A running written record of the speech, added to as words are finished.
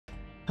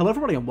Hello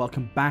everybody and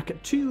welcome back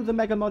to the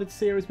Mega Modded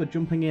series. We're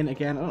jumping in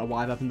again. I don't know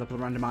why I've opened up the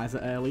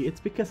randomizer early. It's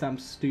because I'm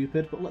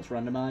stupid, but let's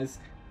randomize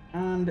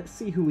and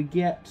see who we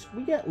get.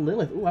 We get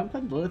Lilith. Oh, I haven't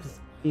played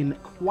Lilith in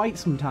quite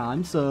some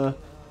time, so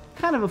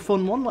kind of a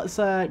fun one. Let's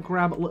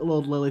grab little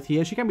old Lilith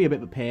here. She can be a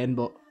bit of a pain,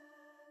 but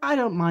I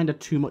don't mind her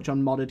too much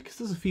on modded because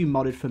there's a few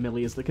modded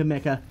familiars that can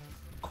make her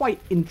quite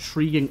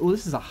intriguing. Oh,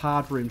 this is a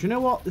hard room. Do you know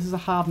what? This is a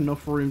hard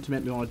enough room to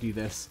make me want to do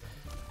this.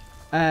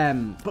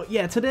 But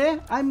yeah, today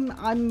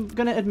I'm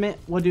gonna admit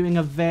we're doing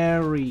a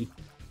very,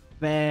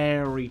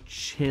 very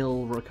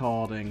chill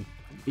recording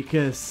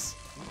because,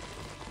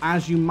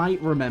 as you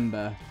might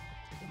remember,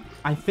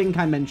 I think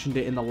I mentioned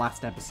it in the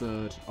last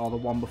episode or the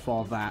one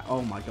before that.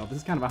 Oh my god, this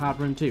is kind of a hard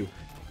room too.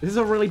 This is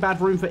a really bad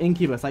room for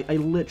Incubus. I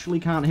literally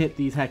can't hit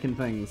these heckin'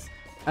 things.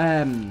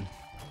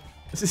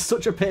 This is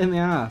such a pain in the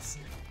ass.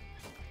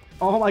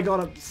 Oh my god,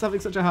 I'm just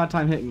having such a hard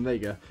time hitting them. There you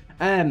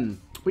go.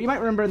 But you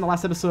might remember in the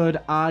last episode,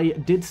 I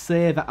did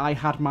say that I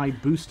had my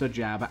booster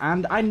jab,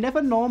 and I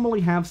never normally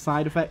have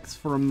side effects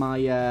from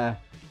my,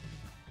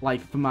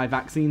 from my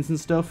vaccines and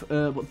stuff,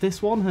 but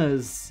this one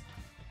has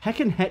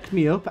heckin' hecked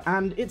me up,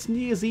 and it's New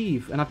Year's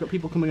Eve, and I've got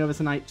people coming over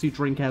tonight to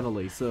drink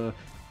heavily, so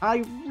I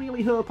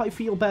really hope I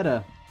feel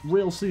better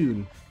real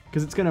soon,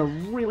 because it's gonna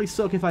really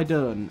suck if I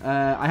don't.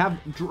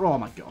 Oh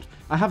my god,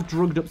 I have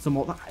drugged up some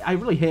more. I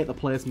really hate the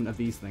placement of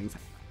these things.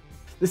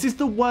 This is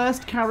the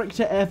worst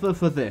character ever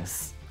for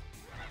this.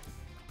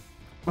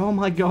 Oh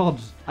my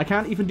god, I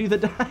can't even do the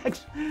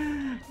dash.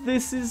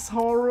 This is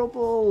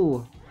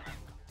horrible.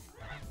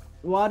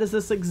 Why does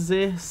this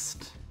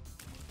exist?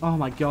 Oh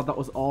my god, that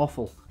was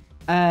awful.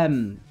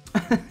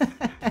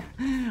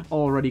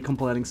 Already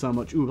complaining so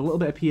much. Ooh, a little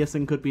bit of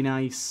piercing could be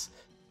nice.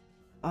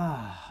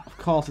 Ah, of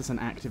course it's an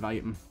active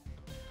item.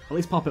 At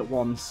least pop it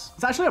once.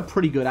 It's actually a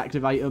pretty good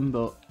active item,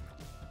 but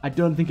I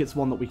don't think it's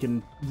one that we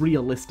can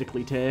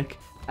realistically take.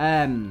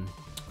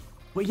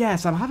 But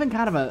yes, I'm having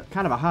kind of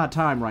a hard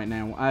time right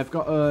now. I've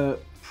got a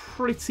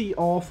pretty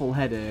awful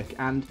headache,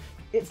 and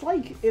it's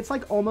like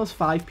almost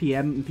 5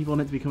 PM, and people are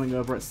meant to be coming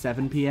over at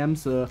 7 PM,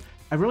 so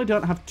I really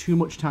don't have too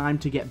much time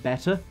to get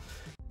better.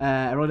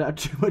 I really don't have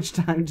too much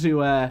time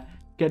to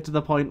get to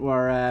the point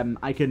where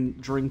I can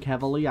drink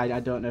heavily. I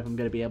don't know if I'm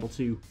going to be able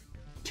to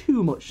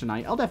too much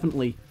tonight. I'll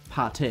definitely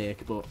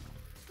partake, but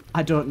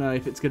I don't know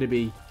if it's going to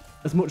be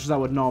as much as I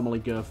would normally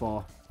go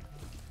for.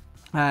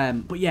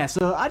 But yeah,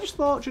 so I just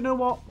thought, you know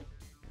what?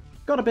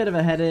 Got a bit of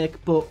a headache,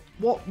 but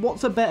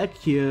what's a better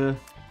cure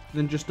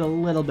than just a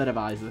little bit of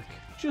Isaac?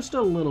 Just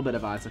a little bit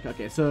of Isaac.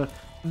 Okay, so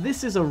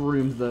this is a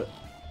room that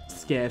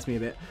scares me a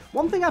bit.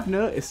 One thing I've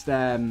noticed,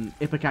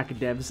 Ipecac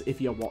devs, if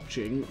you're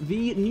watching,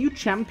 the new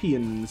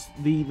champions,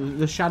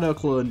 the Shadow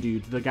Clone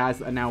dude, the guys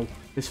that are now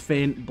this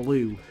faint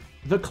blue,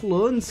 the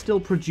clones still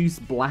produce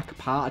black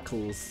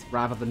particles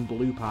rather than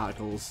blue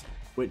particles,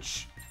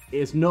 which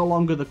is no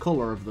longer the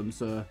colour of them,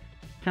 so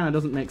kind of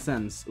doesn't make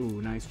sense.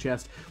 Ooh, nice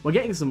chest. We're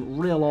getting some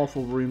real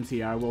awful rooms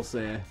here, I will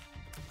say.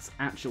 It's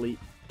actually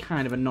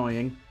kind of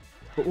annoying,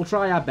 but we'll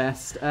try our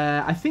best.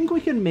 I think we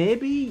can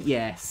maybe,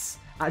 yes,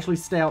 actually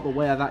stay out the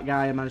way of that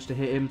guy. I managed to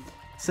hit him.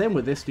 Same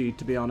with this dude,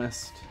 to be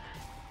honest.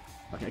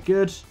 Okay,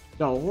 good.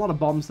 Got a lot of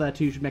bombs there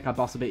too, should make our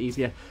boss a bit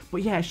easier.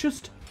 But yeah, it's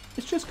just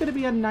going to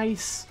be a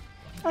nice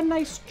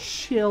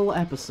chill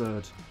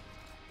episode.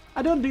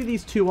 I don't do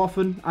these too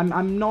often.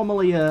 I'm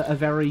normally a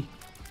very,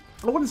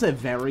 I wouldn't say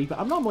very, but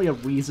I'm normally a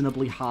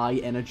reasonably high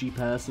energy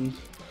person.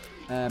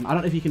 I don't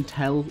know if you can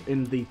tell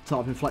in the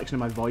sort of inflection of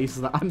my voice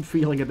that I'm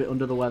feeling a bit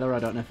under the weather. I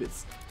don't know if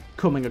it's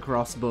coming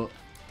across, but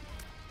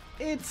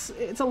it's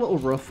a little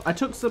rough. I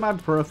took some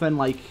ibuprofen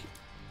like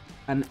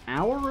an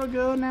hour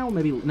ago now,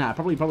 maybe, nah,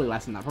 probably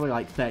less than that, probably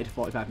like 30 to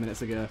 45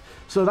 minutes ago.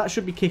 So that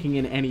should be kicking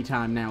in any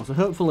time now. So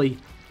hopefully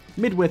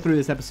midway through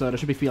this episode I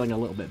should be feeling a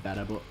little bit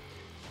better, but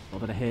a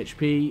little bit of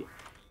HP.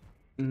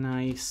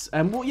 Nice.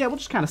 Well, yeah, we'll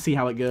just kind of see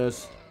how it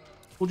goes.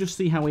 We'll just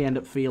see how we end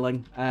up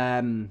feeling,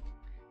 and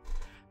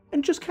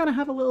just kind of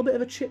have a little bit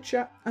of a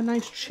chit-chat, a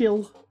nice,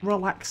 chill,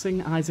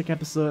 relaxing Isaac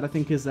episode, I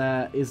think is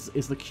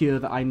the cure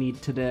that I need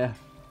today.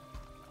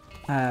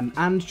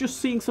 And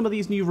just seeing some of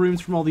these new rooms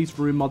from all these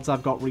room mods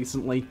I've got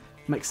recently,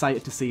 I'm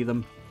excited to see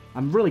them.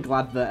 I'm really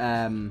glad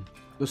that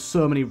there's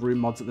so many room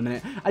mods at the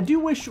minute. I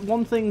do wish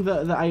one thing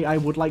that I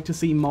would like to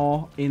see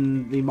more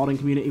in the modding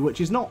community,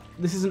 which is not,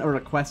 this isn't a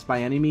request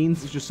by any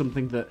means, it's just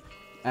something that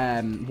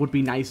would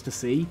be nice to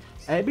see.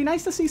 It'd be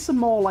nice to see some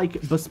more,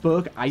 like,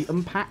 bespoke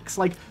item packs.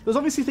 Like, there's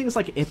obviously things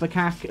like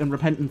Ipecac and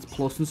Repentance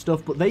Plus and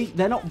stuff, but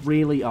they're not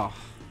really,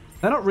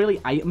 they're not really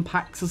item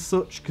packs as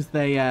such, because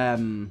they,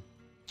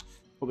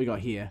 what we got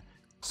here?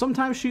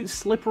 Sometimes shoot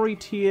slippery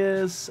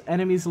tears,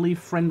 enemies leave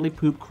friendly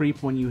poop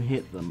creep when you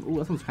hit them. Ooh,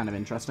 that sounds kind of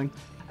interesting.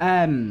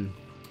 Ooh,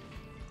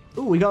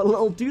 we got a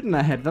little dude in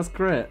our head, that's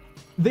great.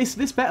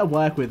 This better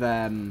work with,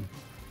 oh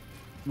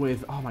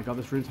my god,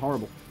 this room's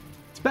horrible.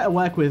 It's better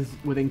work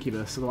with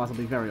Incubus, otherwise I'll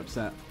be very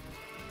upset.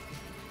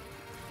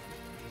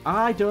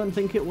 I don't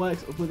think it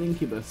works with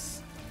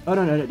Incubus. Oh,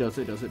 no, it does.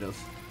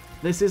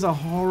 This is a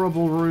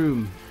horrible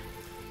room.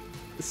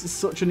 This is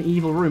such an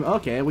evil room.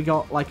 Okay, we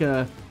got like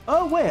a...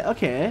 Oh, wait,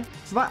 okay.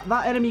 So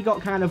that enemy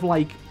got kind of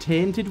like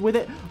tainted with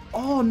it.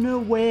 Oh, no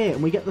way.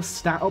 And we get the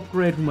stat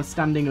upgrade when we're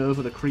standing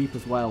over the creep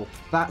as well.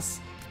 That's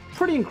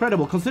pretty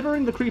incredible.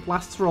 Considering the creep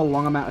lasts for a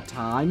long amount of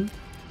time,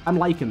 I'm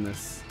liking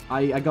this.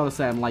 I gotta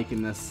say, I'm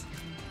liking this.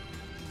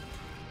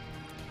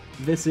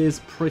 This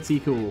is pretty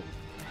cool.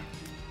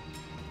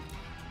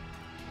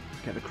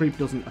 Okay, the creep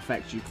doesn't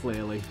affect you,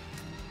 clearly.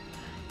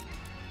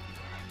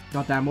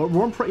 God damn,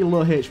 we're on pretty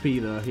low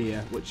HP though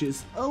here, which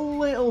is a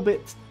little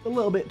bit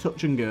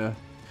touch and go.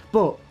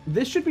 But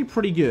this should be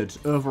pretty good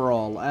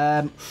overall.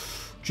 Do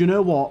you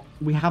know what?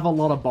 We have a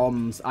lot of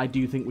bombs. I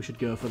do think we should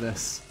go for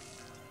this.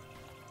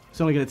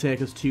 It's only going to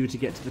take us 2 to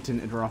get to the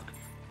Tinted Rock.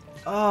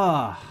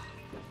 Ah,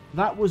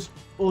 that was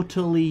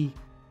utterly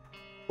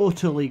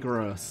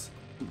gross.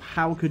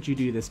 How could you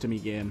do this to me,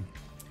 game?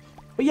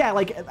 But yeah,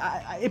 like,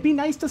 it'd be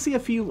nice to see a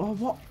few... Oh,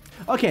 what?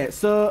 Okay,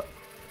 so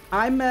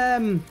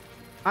I'm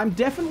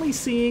definitely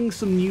seeing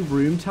some new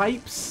room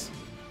types.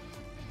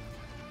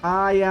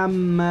 I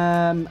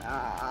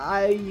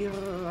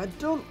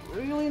don't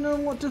really know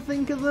what to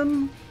think of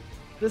them.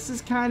 This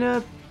is kind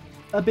of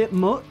a bit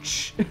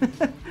much.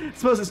 I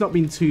suppose it's not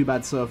been too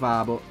bad so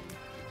far, but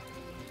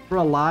for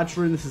a large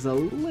room, this is a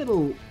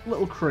little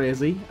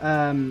crazy.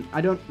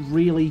 I don't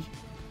really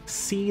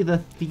see the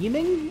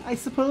theming, I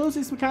suppose,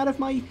 is kind of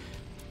my,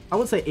 I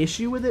wouldn't say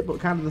issue with it, but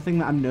kind of the thing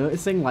that I'm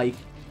noticing, like,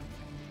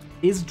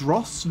 is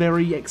Dross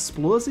very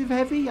explosive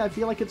heavy? I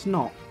feel like it's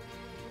not.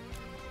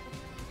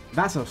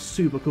 That's a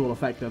super cool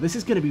effect, though. This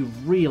is going to be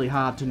really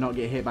hard to not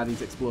get hit by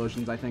these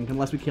explosions, I think,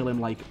 unless we kill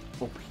him, like,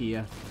 up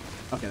here.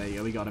 Okay, there you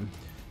go. We got him.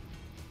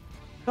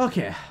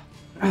 Okay.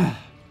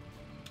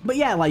 But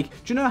yeah, like,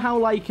 do you know how,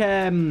 like,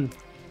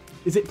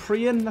 is it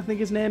Priyan, I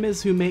think his name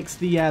is, who makes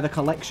the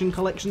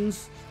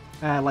collections?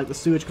 Like the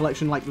sewage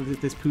collection, like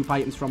this poop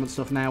items from and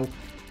stuff now.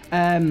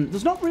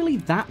 There's not really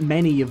that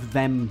many of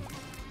them,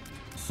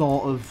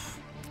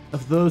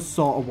 of those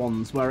sort of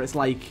ones, where it's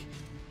like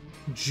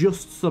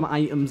just some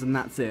items and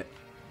that's it.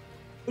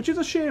 Which is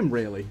a shame,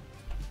 really.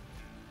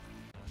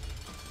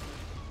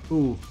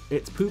 Ooh,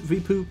 it's poop v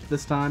poop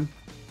this time.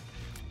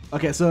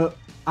 Okay, so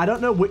I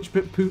don't know which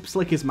poop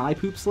slick is my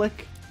poop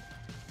slick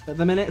at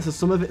the minute, so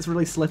some of it's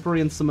really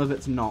slippery and some of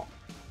it's not.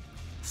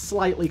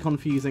 Slightly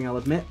confusing, I'll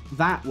admit.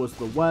 That was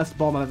the worst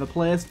bomb I've ever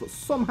placed, but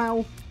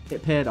somehow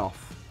it paid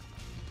off.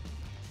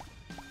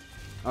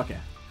 Okay.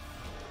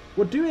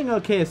 We're doing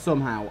okay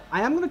somehow.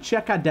 I am going to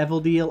check our devil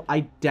deal.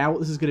 I doubt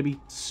this is going to be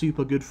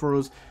super good for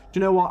us. Do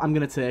you know what? I'm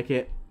going to take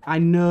it. I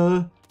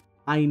know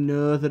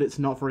that it's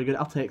not very good.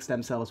 I'll take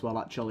stem cell as well,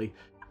 actually.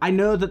 I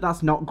know that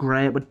that's not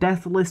great, but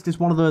Death List is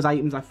one of those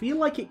items I feel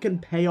like it can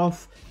pay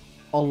off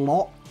a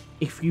lot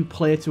if you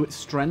play to its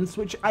strengths,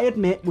 which I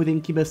admit with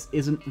Incubus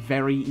isn't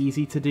very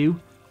easy to do.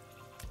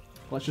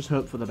 Let's just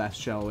hope for the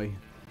best, shall we?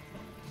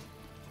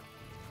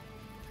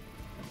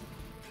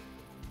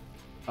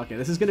 Okay,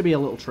 this is going to be a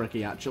little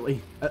tricky, actually.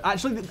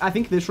 Actually, I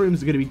think this room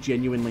is going to be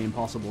genuinely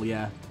impossible,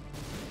 yeah.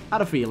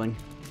 Had a feeling.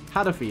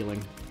 Had a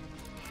feeling.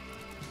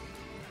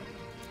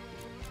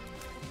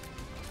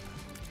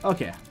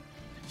 Okay.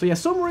 So yeah,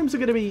 some rooms are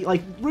going to be,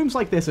 like, rooms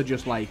like this are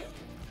just like,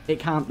 it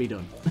can't be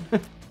done.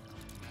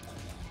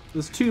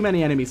 There's too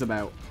many enemies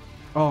about.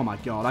 Oh my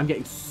god, I'm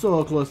getting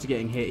so close to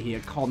getting hit here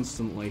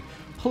constantly.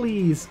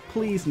 Please,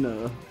 please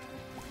no.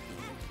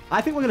 I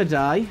think we're going to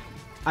die.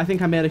 I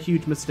think I made a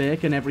huge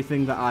mistake and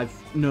everything that I've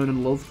known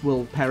and loved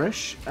will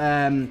perish.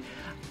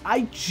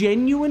 I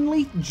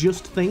genuinely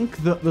just think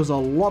that there's a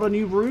lot of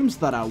new rooms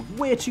that are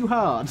way too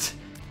hard.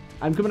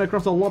 I'm coming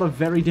across a lot of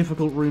very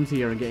difficult rooms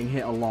here and getting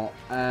hit a lot.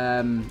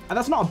 And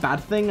that's not a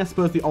bad thing. I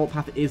suppose the alt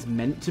path is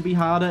meant to be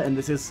harder, and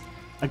this is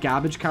a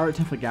garbage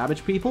character for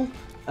garbage people.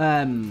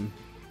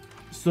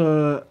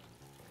 So,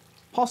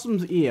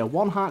 Possum's Ear,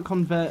 1 heart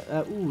convert.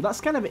 Ooh,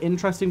 that's kind of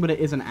interesting, but it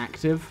is an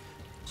active.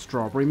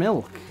 Strawberry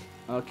Milk.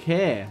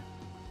 Okay.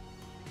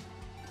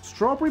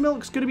 Strawberry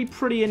Milk's going to be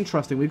pretty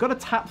interesting. We've got a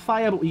tap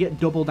fire, but we get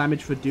double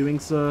damage for doing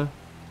so.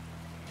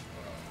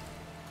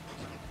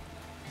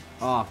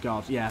 Oh,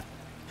 God, yeah.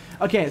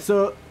 Okay,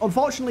 so,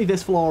 unfortunately,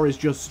 this floor is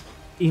just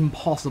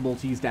impossible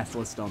to use Death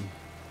List on.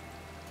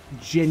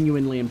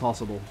 Genuinely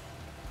impossible.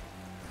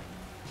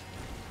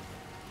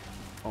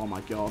 Oh,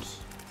 my God.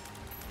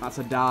 That's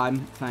a dime.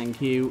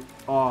 Thank you.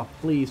 Oh,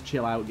 please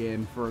chill out,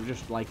 game, for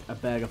just, like, a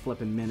burger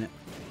flipping minute.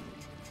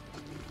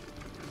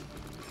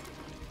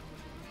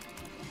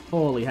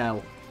 Holy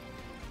hell.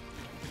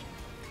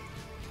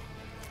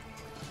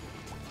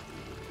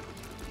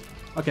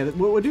 Okay,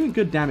 we're doing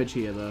good damage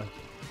here, though.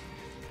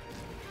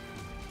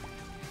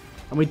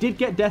 And we did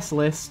get Death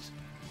List.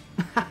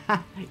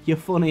 You're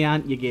funny,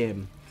 aren't you,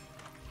 game?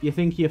 You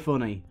think you're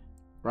funny.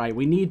 Right,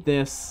 we need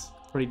this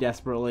pretty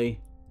desperately.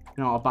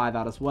 You know, I'll buy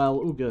that as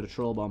well. Ooh, good, a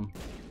troll bomb.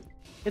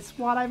 It's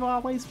what I've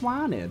always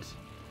wanted.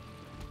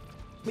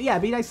 But yeah,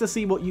 it'd be nice to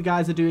see what you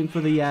guys are doing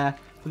for the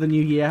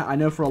new year. I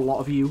know for a lot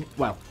of you,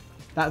 well,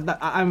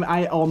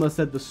 I almost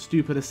said the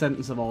stupidest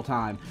sentence of all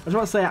time. I just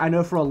want to say, I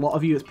know for a lot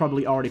of you it's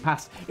probably already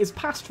passed. It's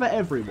passed for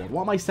everyone.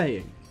 What am I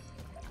saying?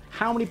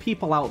 how many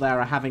people out there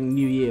are having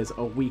New Year's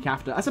a week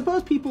after? I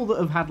suppose people that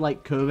have had,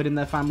 like, COVID in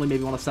their family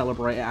maybe want to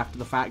celebrate it after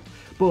the fact,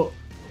 but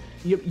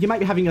you might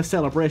be having a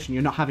celebration,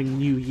 you're not having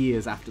New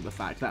Year's after the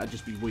fact. That would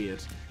just be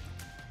weird.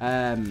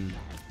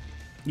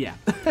 Yeah.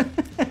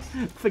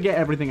 Forget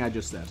everything I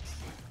just said.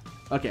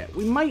 Okay,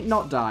 we might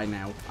not die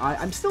now.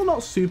 I'm still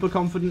not super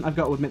confident, I've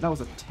got to admit. That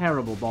was a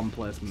terrible bomb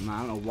placement, man.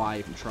 I don't know why I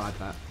even tried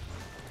that.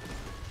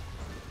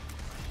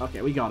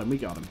 Okay, we got him, we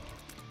got him.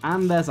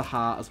 And there's a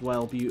heart as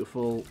well,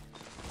 beautiful.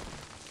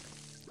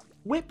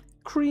 Whipped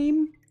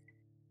cream.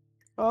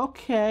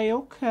 Okay,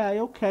 okay,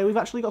 okay. We've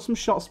actually got some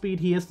shot speed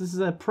here, so this is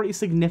a pretty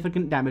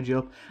significant damage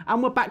up.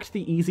 And we're back to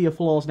the easier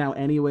floors now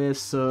anyways,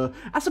 so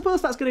I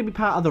suppose that's going to be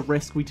part of the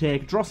risk we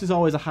take. Dross is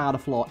always a harder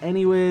floor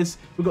anyways.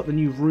 We've got the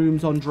new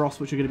rooms on Dross,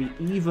 which are going to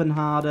be even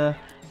harder.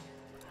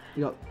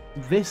 We got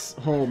this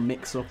whole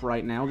mix-up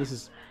right now. This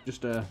is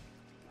just a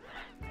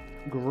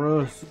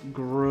gross,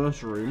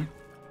 gross room.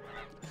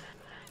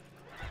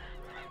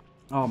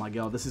 Oh my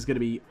god, this is going to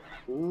be...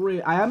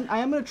 I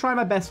am going to try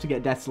my best to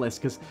get Death's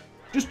List, because...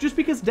 Just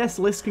because Death's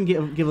List can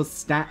give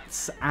us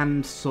stats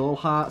and soul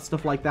heart,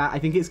 stuff like that, I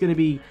think it's going to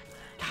be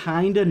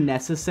kind of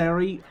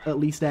necessary, at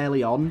least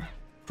early on,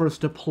 for us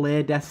to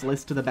play Death's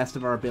List to the best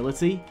of our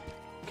ability.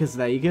 Because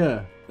there you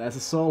go. There's a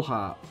soul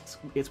heart.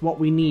 It's what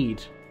we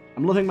need.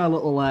 I'm loving my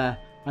little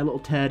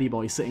turdy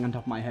boy sitting on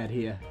top of my head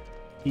here.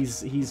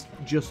 He's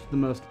just the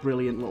most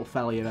brilliant little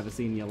fella you've ever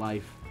seen in your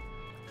life.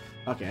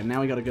 Okay,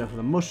 now we got to go for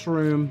the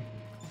mushroom.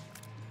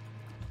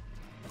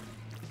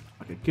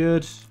 Okay,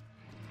 good.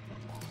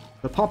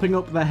 They're popping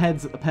up their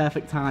heads at the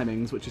perfect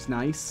timings, which is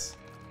nice.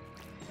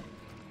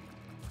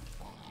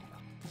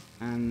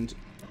 And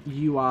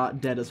you are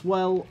dead as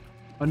well.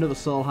 Another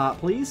soul heart,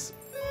 please.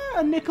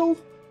 A nickel.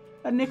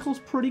 A nickel's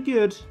pretty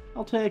good.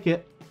 I'll take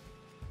it.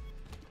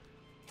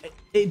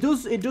 It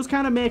does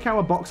kind of make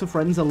our box of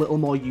friends a little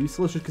more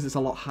useless, just because it's a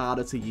lot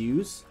harder to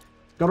use.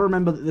 Gotta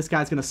remember that this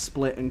guy's going to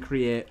split and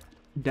create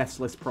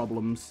Death's List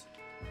problems.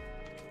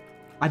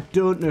 I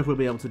don't know if we'll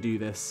be able to do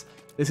this.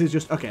 This is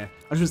just... Okay,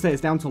 I was going to say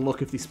it's down to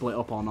luck if they split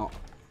up or not.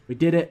 We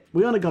did it.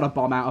 We only got a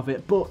bomb out of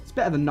it, but it's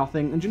better than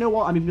nothing. And do you know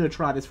what? I'm even going to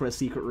try this for a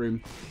secret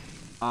room.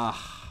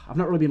 I've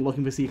not really been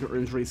looking for secret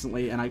rooms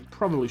recently, and I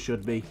probably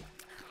should be.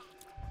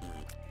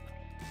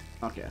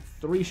 Okay,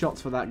 3 shots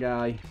for that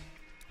guy.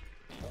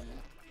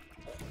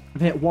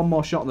 I've hit one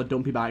more shot on the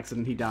dumpy by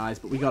accident, he dies,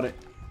 but we got it.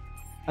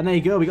 And there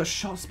you go, we got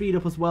shot speed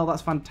up as well.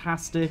 That's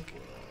fantastic.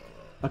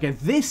 Okay,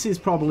 this is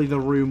probably the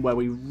room where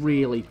we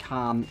really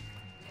can't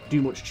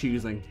do much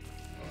choosing.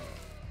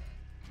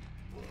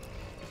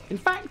 In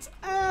fact,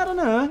 I don't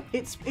know.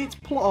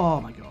 Oh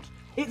my god.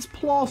 It's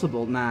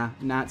plausible. Nah,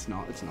 it's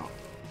not. It's not.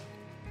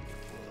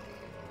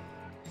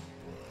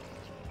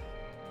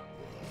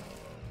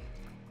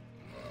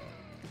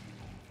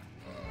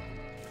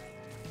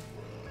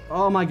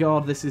 Oh my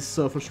god, this is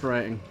so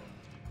frustrating.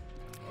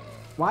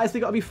 Why has there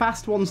got to be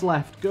fast ones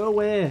left? Go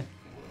away.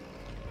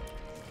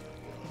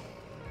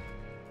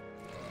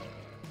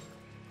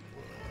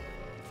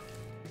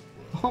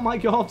 Oh my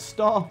god,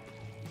 stop.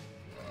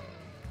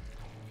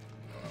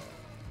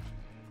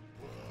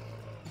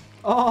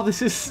 Oh,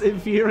 this is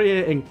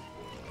infuriating.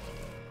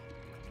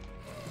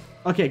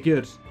 Okay,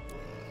 good.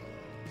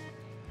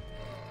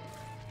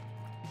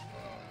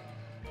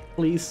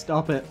 Please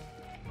stop it.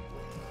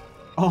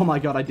 Oh my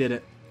god, I did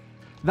it.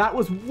 That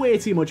was way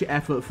too much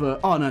effort for...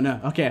 Oh, no.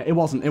 Okay, it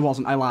wasn't.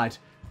 I lied.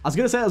 I was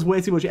going to say it was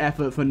way too much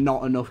effort for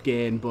not enough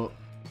gain, but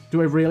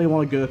do I really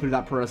want to go through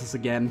that process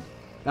again?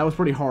 That was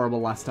pretty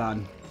horrible last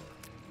time.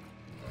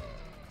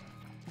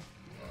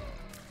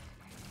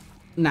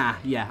 Nah,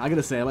 yeah, I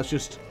gotta say, let's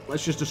just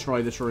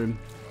destroy this room.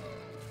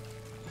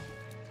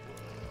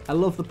 I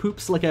love the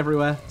poop slick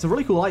everywhere. It's a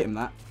really cool item,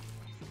 that.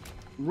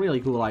 Really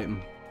cool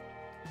item.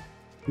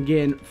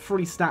 Again,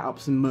 free stat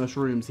ups in most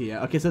rooms here.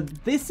 Okay, so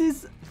this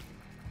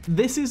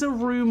is a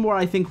room where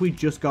I think we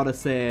just gotta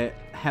say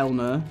hell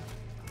no.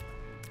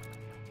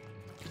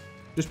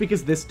 Just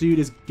because this dude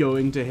is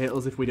going to hit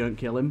us if we don't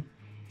kill him.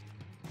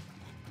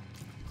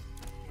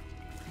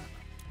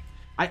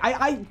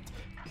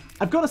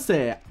 I've got to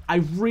say, I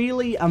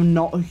really am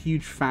not a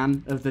huge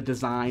fan of the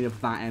design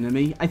of that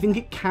enemy. I think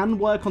it can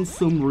work on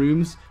some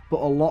rooms,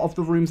 but a lot of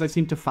the rooms I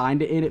seem to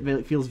find it in,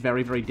 it feels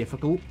very, very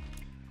difficult.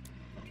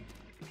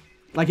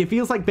 Like, it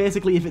feels like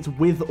basically if it's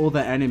with other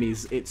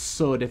enemies, it's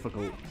so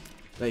difficult.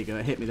 There you go,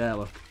 it hit me there,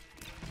 look.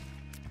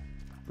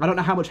 I don't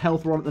know how much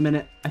health we're on at the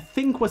minute. I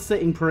think we're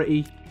sitting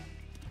pretty.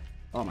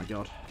 Oh my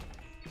god.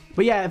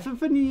 But yeah,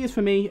 for New Year's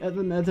for me, at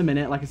the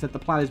minute, like I said, the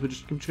plan is we're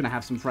just going to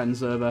have some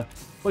friends over.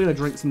 We're going to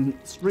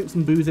drink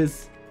some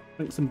boozes,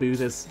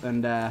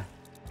 and have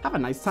a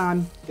nice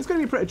time. It's going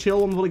to be a pretty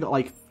chill one. We've only got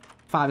like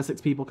 5 or 6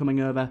 people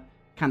coming over.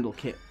 Candle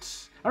Kit.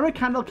 I remember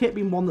Candle Kit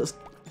being one that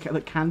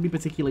can be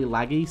particularly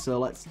laggy, so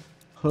let's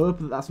hope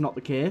that that's not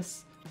the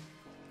case.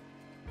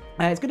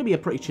 It's going to be a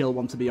pretty chill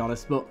one, to be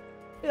honest, but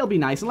it'll be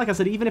nice. And like I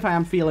said, even if I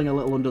am feeling a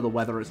little under the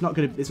weather, it's not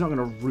going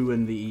to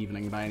ruin the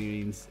evening by any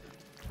means.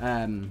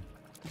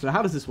 So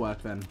how does this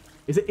work then?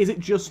 Is it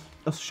just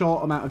a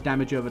short amount of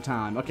damage over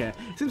time? Okay,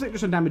 seems like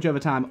just a damage over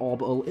time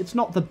orbital. It's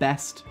not the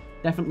best.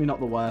 Definitely not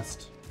the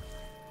worst.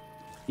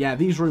 Yeah,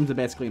 these rooms are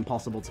basically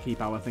impossible to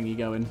keep our thingy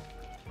going.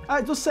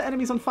 It does set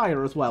enemies on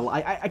fire as well.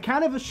 I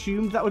kind of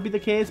assumed that would be the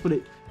case, but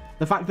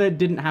the fact that it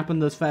didn't happen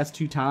those first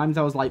 2 times,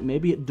 I was like,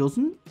 maybe it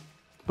doesn't?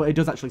 But it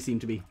does actually seem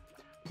to be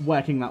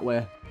working that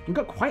way. We've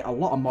got quite a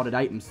lot of modded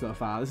items so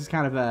far. This is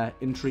kind of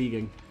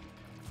intriguing.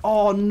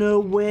 Oh, no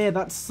way.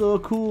 That's so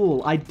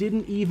cool. I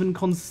didn't even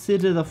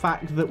consider the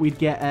fact that we'd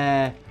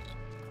get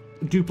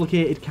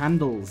duplicated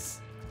candles.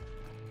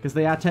 Because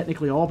they are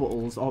technically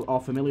orbitals, or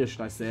familiar,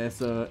 should I say,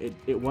 so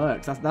it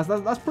works.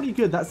 That's pretty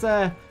good. That's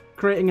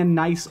creating a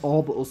nice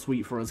orbital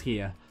suite for us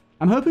here.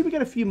 I'm hoping we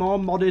get a few more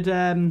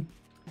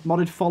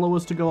modded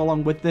followers to go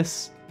along with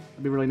this.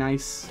 That'd be really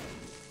nice.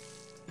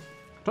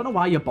 Don't know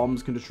why your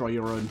bombs can destroy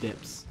your own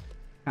dips.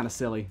 Kind of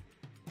silly.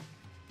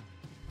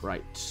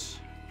 Right.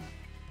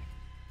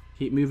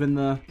 Keep moving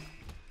there.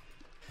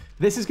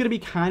 This is going to be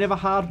kind of a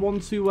hard one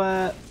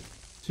to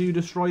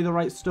destroy the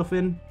right stuff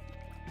in.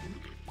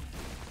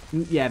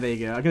 Yeah, there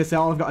you go. I'm going to say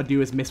all I've got to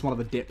do is miss one of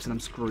the dips and I'm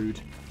screwed.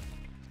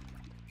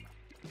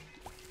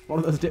 One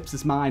of those dips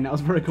is mine. I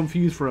was very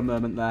confused for a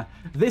moment there.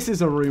 This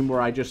is a room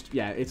where I just...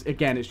 Yeah, it's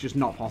just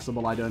not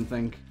possible, I don't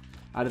think.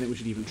 I don't think we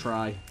should even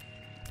try.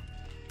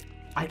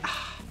 I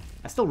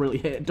still really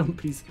hate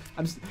dumpies.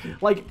 I'm just...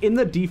 Like, in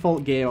the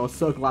default game, I was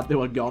so glad they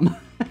were gone.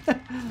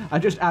 I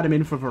just add them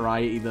in for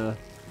variety, though.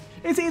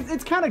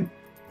 It's kind of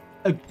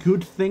a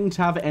good thing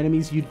to have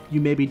enemies you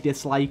maybe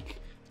dislike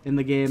in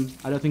the game.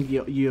 I don't think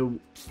you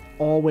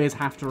always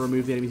have to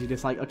remove the enemies you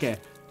dislike. Okay,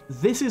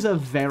 this is a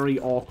very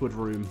awkward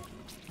room.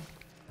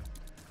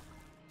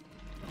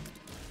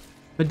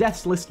 The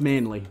deaths list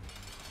mainly.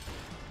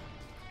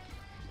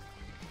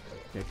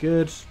 Okay,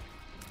 good.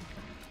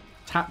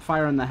 Tap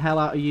firing the hell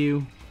out of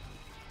you.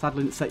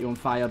 Sadly didn't set you on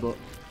fire, but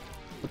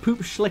the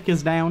poop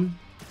schlicker's down.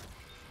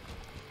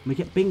 And we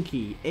get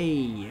Binky.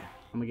 Hey.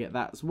 And we get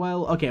that as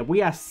well. Okay,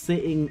 we are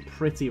sitting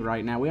pretty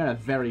right now. We are in a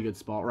very good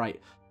spot.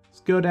 Right,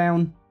 let's go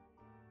down.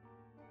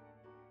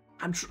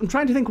 I'm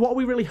trying to think, what are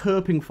we really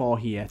hoping for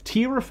here?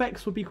 Tier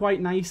effects would be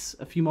quite nice.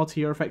 A few more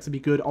tier effects would be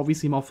good.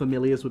 Obviously, more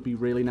familiars would be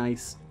really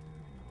nice.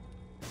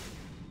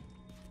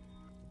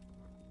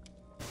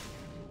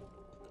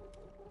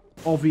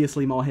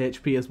 Obviously, more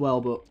HP as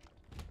well, but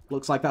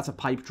looks like that's a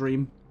pipe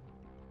dream.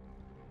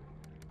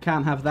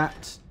 Can't have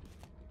that.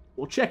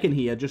 We'll check in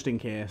here, just in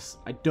case.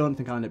 I don't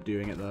think I'll end up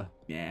doing it, though.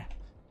 Yeah.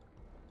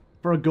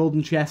 For a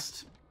golden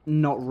chest,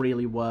 not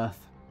really worth.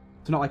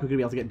 It's not like we're going to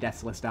be able to get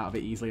Death's List out of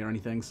it easily or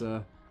anything,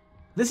 so...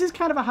 This is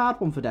kind of a hard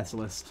one for Death's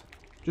List.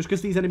 Just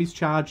because these enemies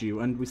charge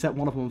you, and we set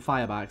one of them on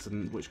fire by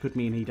accident, which could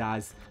mean he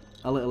dies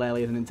a little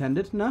earlier than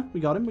intended. No,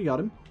 we got him, we got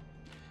him.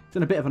 It's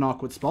in a bit of an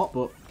awkward spot,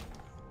 but...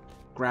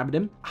 Grabbed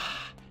him.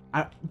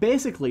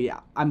 Basically,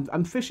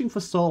 I'm fishing for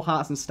soul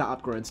hearts and stat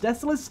upgrades.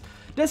 Death's List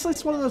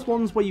is one of those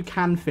ones where you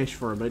can fish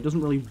for them, but it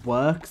doesn't really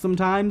work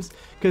sometimes,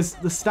 because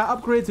the stat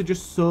upgrades are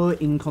just so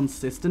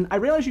inconsistent. I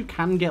realize you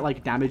can get,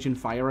 like, damage and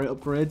fire rate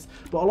upgrades,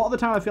 but a lot of the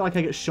time I feel like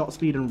I get shot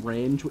speed and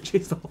range, which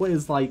is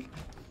always, like,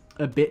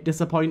 a bit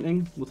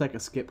disappointing. We'll take a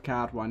skip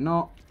card, why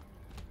not?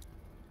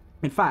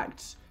 In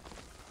fact,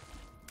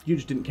 you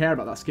just didn't care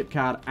about that skip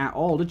card at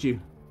all, did you?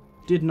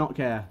 Did not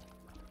care.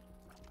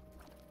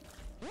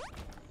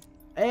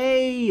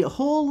 Hey,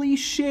 holy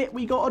shit,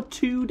 we got a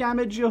 2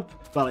 damage up.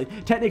 Well,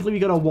 technically we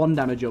got a 1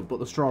 damage up, but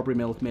the strawberry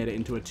milk made it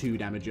into a 2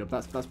 damage up.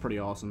 That's pretty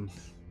awesome.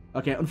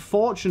 Okay,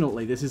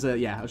 unfortunately, this is a...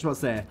 Yeah, I was about to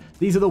say,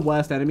 these are the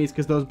worst enemies,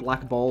 because those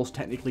black balls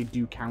technically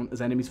do count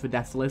as enemies for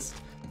Death's List.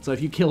 So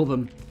if you kill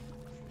them,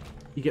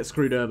 you get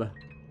screwed over.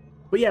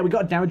 But yeah, we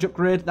got a damage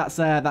upgrade.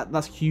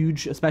 That's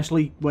huge,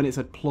 especially when it's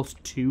a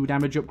 +2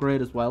 damage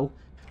upgrade as well.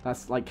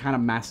 That's, like, kind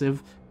of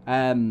massive.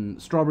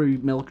 Strawberry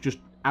milk just...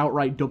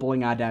 outright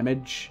doubling our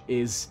damage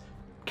is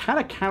kind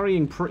of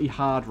carrying pretty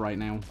hard right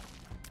now.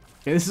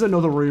 Okay, this is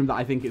another room that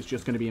I think is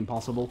just going to be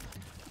impossible.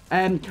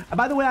 And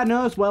by the way, I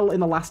know as well in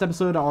the last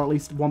episode, or at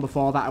least one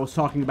before that, I was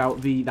talking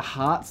about the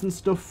hearts and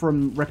stuff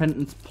from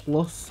Repentance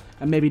Plus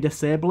and maybe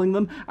disabling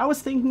them. I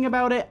was thinking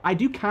about it. I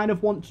do kind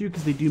of want to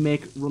because they do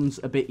make runs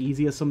a bit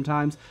easier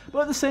sometimes.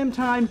 But at the same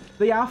time,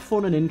 they are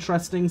fun and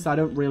interesting, so I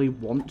don't really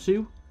want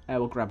to.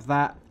 We'll grab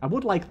that. I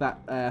would like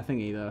that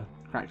thingy, the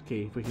cracked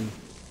key, if we can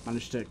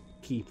manage to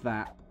keep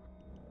that.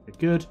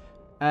 Good.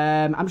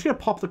 I'm just going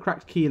to pop the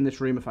cracked key in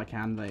this room if I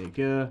can. There you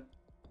go.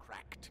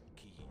 Cracked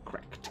key.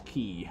 Cracked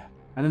key.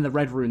 And then the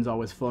red rune's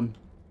always fun.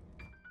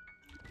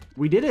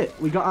 We did it.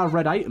 We got our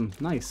red item.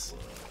 Nice.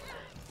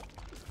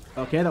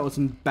 Okay, that was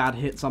some bad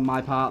hits on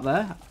my part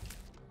there.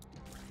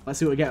 Let's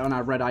see what we get on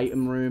our red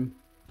item room.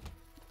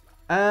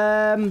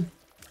 Well,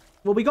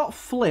 we got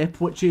Flip,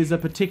 which is a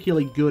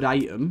particularly good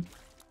item.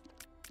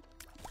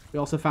 We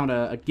also found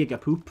a Giga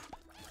Poop.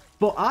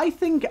 But I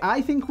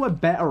think we're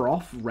better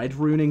off red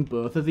runing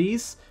both of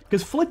these.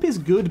 Because Flip is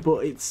good,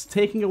 but it's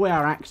taking away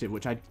our active,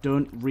 which I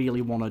don't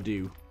really want to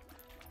do.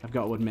 I've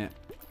got to admit.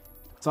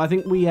 So I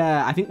think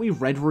we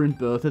red rune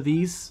both of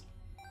these.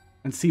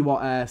 And see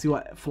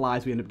what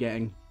flies we end up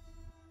getting.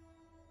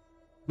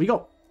 We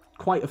got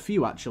quite a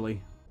few,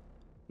 actually.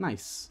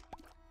 Nice.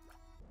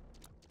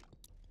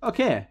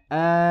 Okay.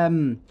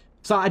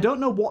 So I don't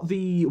know what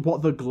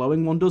the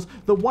glowing one does.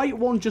 The white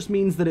one just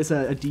means that it's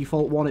a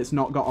default one. It's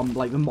not got on,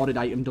 like, the modded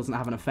item doesn't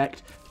have an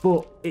effect.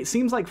 But it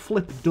seems like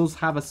Flip does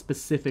have a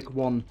specific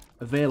one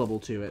available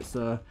to it.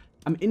 So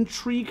I'm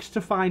intrigued to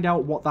find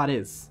out what that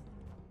is.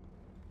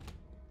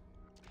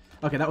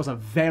 Okay, that was a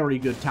very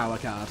good tower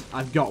card,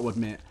 I've got to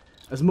admit.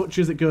 As much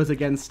as it goes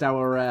against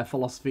our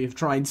philosophy of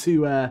trying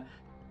to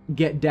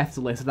get death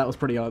list, that was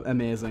pretty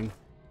amazing.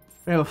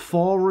 We have a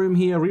 4-room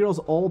here.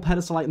 Rerolls all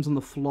pedestal items on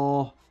the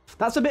floor.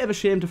 That's a bit of a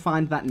shame to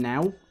find that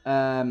now. Would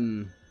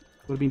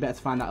have been better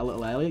to find that a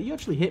little earlier. You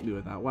actually hit me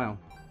with that. Wow.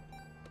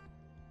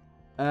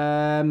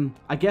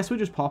 I guess we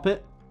just pop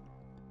it.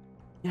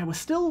 Yeah, we're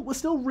still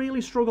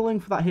really struggling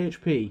for that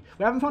HP.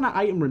 We haven't found that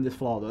item room this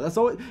floor though.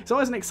 It's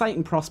always an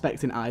exciting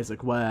prospect in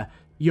Isaac where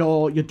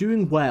you're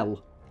doing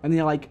well, and then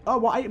you're like, oh,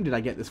 what item did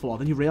I get this floor?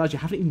 Then you realize you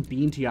haven't even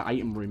been to your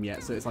item room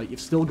yet, so it's like you've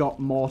still got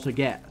more to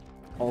get.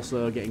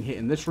 Also, getting hit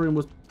in this room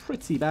was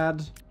pretty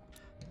bad.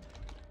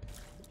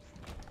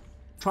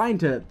 Trying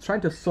to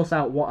suss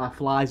out what our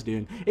fly's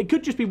doing. It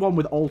could just be one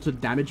with altered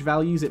damage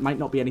values. It might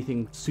not be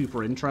anything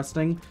super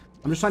interesting.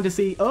 I'm just trying to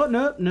see. Oh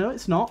no,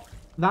 it's not.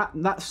 That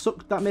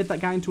made that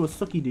guy into a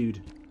sucky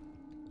dude.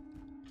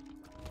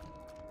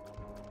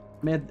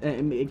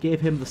 It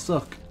gave him the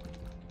suck.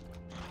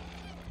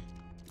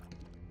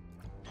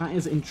 That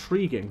is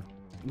intriguing.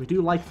 We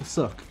do like the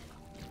suck.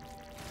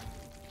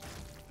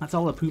 That's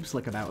all the poop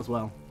slick about as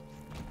well.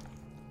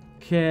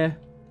 Okay.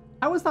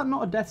 How is that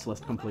not a deaths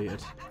list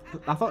completed?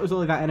 I thought it was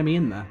only that enemy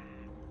in there.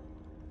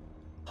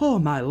 Oh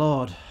my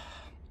lord.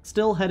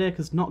 Still, headache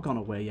has not gone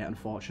away yet,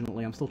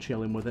 unfortunately. I'm still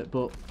chilling with it,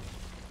 but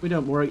we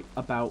don't worry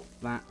about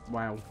that.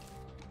 Wow.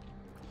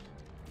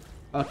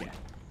 Okay.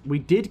 We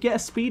did get a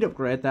speed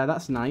upgrade there.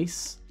 That's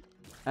nice.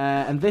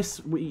 And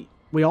this, we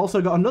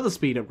also got another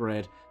speed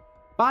upgrade.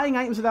 Buying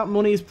items without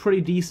money is pretty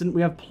decent.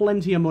 We have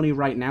plenty of money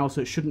right now, so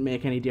it shouldn't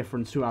make any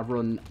difference to our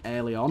run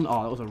early on.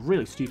 Oh, that was a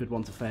really stupid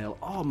one to fail.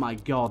 Oh my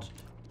god.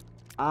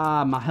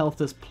 Ah, my health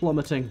is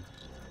plummeting.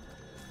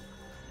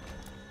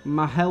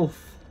 My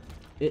health,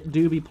 it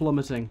do be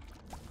plummeting.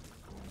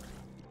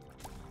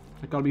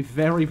 I've got to be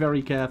very,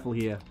 very careful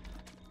here.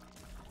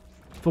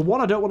 For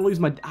one, I don't want to lose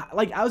my...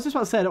 Like, I was just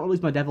about to say I don't want to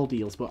lose my devil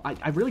deals, but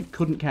I really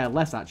couldn't care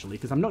less, actually,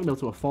 because I'm not going to be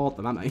able to afford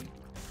them, am I?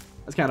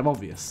 That's kind of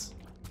obvious.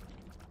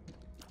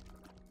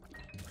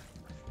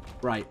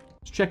 Right,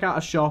 let's check out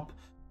a shop.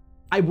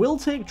 I will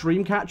take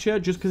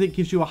Dreamcatcher just because it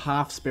gives you a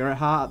half Spirit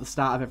Heart at the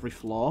start of every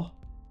floor.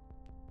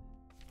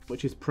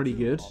 Which is pretty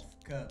good.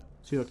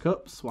 2 of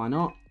Cups, why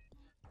not?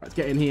 Let's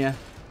get in here.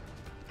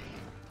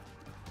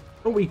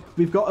 Oh,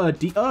 we've got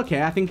a...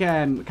 Okay, I think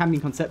Cambion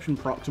Conception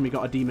procs and we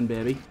got a Demon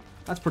Baby.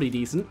 That's pretty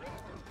decent.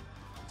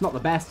 It's not the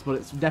best, but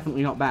it's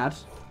definitely not bad.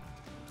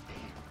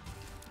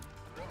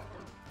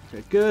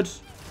 Okay, good.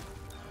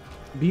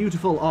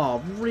 Beautiful.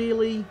 Oh,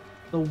 really?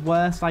 The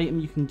worst item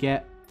you can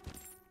get.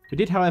 We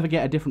did, however,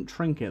 get a different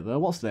trinket, though.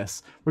 What's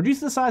this?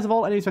 Reduces the size of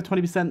all enemies by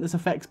 20%. This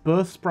affects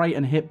both sprite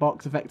and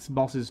hitbox. Affects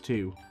bosses,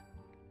 too.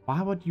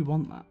 Why would you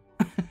want that?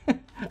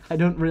 I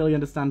don't really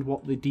understand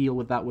what the deal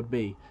with that would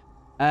be.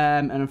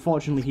 And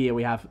unfortunately here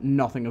we have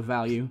nothing of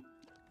value.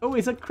 Oh,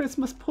 it's a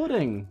Christmas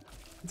pudding.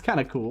 It's kind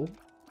of cool.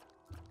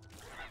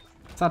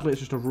 Sadly,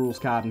 it's just a rules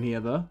card in here,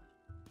 though.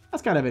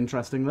 That's kind of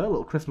interesting, though.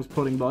 Little Christmas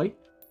pudding boy.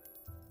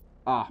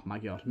 Ah, oh, my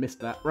god.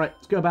 Missed that. Right,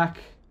 let's go back.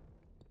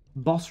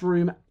 Boss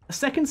room.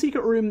 Second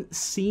secret room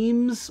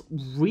seems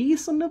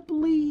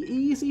reasonably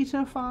easy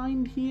to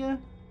find here.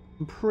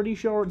 I'm pretty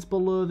sure it's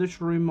below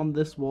this room on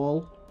this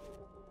wall.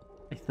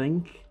 I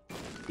think.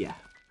 Yeah.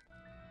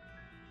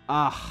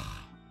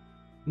 Ah.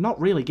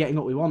 Not really getting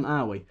what we want,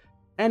 are we?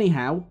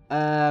 Anyhow,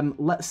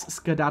 let's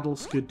skedaddle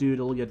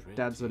skadoodle your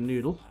dad's a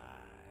noodle.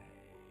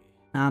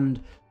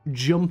 And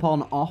jump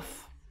on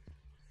off.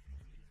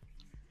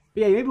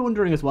 But yeah, you may be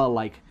wondering as well,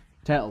 like,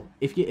 Turtle,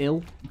 if you're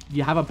ill,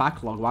 you have a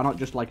backlog, why not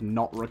just, like,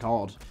 not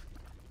record?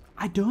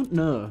 I don't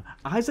know.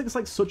 Isaac's,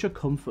 like, such a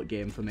comfort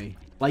game for me.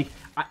 Like,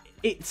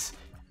 it's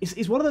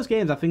one of those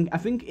games, I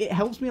think it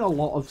helps me in a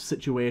lot of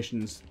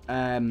situations.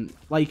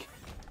 Like,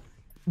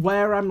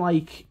 where I'm,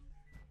 like,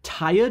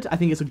 tired, I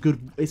think it's a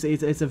good,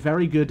 it's a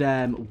very good,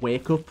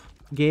 wake-up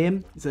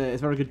game. It's a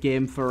very good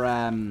game for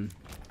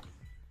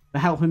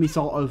helping me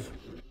sort of,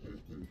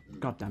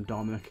 goddamn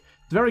Dominic.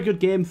 It's a very good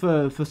game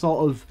for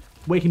sort of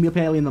waking me up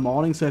early in the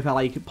morning, so if I,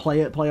 like,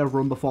 play a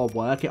run before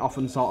work, it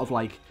often sort of,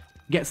 like,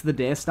 gets the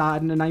day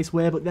started in a nice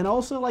way, but then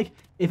also, like,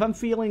 if I'm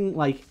feeling,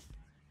 like,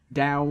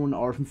 down,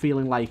 or if I'm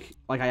feeling like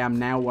I am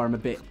now, where I'm a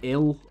bit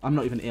ill, I'm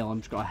not even ill, I'm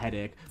just got a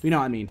headache, but you know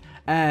what I mean,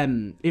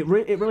 it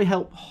really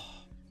helps, oh,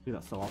 I do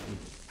that so often,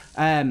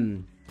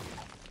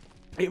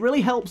 it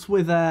really helps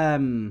with,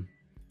 ooh,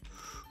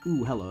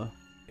 hello,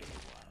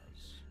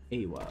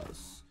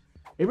 AWAS.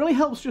 It really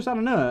helps just, I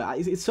don't know,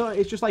 it's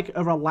just like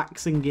a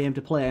relaxing game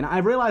to play, and I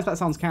realise that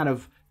sounds kind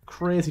of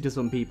crazy to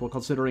some people,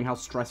 considering how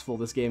stressful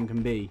this game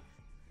can be.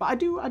 But I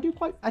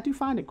do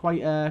find it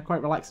quite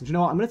relaxing. Do you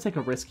know what? I'm going to take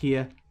a risk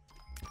here.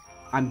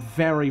 I'm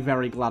very,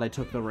 very glad I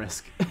took the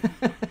risk.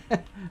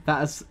 That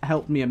has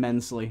helped me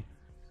immensely.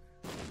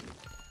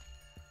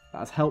 That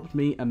has helped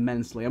me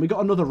immensely. And we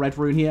got another red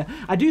rune here.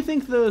 I do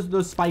think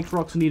those spiked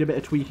rocks need a bit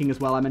of tweaking as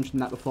well. I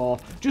mentioned that before.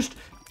 Just,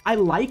 I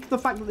like the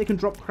fact that they can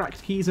drop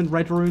cracked keys and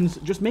red runes.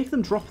 Just make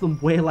them drop them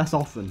way less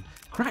often.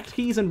 Cracked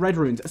keys and red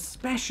runes,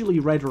 especially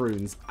red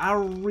runes,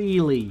 are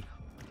really,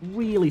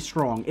 really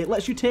strong. It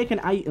lets you take an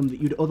item that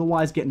you'd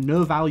otherwise get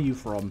no value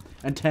from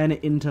and turn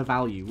it into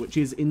value, which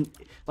is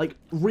like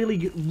really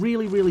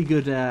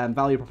good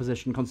value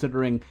proposition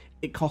considering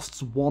it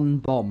costs 1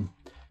 bomb.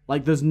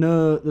 Like there's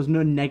no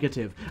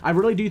negative. I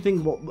really do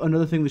think what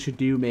another thing they should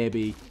do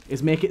maybe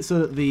is make it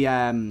so that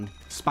the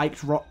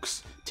spiked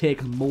rocks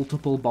take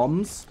multiple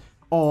bombs,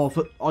 or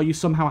you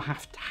somehow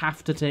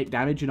have to take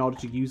damage in order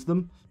to use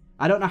them.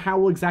 I don't know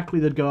how exactly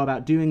they'd go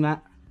about doing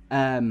that,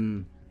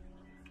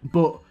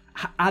 but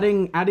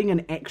adding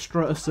an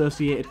extra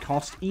associated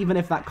cost, even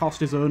if that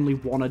cost is only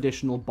 1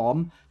 additional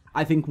bomb,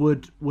 I think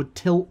would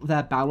tilt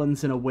their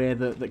balance in a way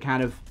that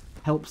kind of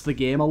helps the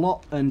game a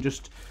lot, and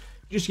just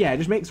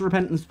makes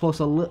Repentance Plus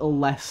a little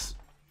less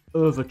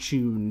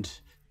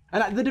overtuned.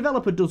 And the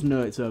developer does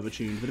know it's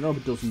overtuned. The developer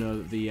does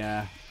know that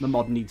the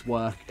mod needs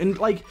work. And,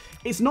 like,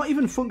 it's not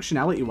even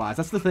functionality-wise.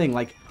 That's the thing.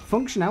 Like,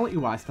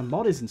 functionality-wise, the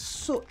mod is in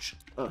such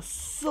a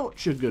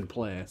good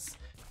place.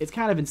 It's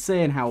kind of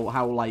insane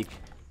how like,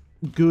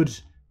 good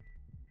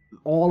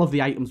all of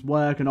the items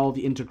work and all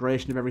the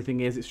integration of everything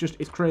is.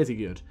 It's crazy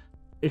good.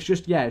 It's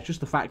just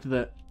the fact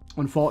that,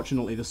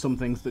 unfortunately, there's some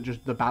things that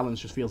just, the balance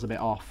just feels a bit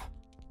off.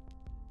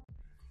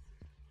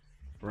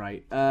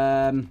 Right,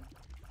 this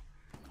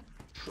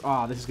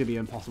is gonna be an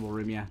impossible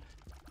room, yeah.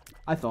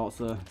 I thought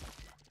so.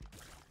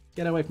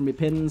 Get away from me,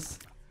 pins.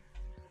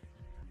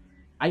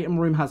 Item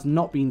room has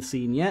not been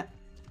seen yet.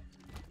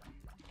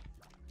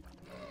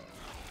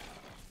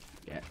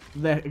 Yeah,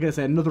 I'm gonna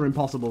say another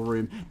impossible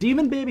room.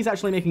 Demon Baby's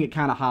actually making it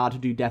kind of hard to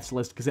do Death's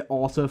List because it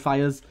auto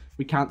fires.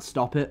 We can't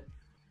stop it.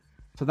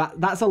 So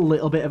that's a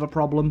little bit of a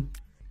problem.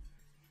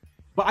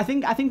 But I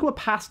think we're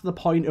past the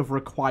point of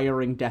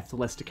requiring Death's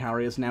List to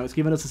carry us now. It's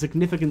given us a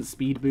significant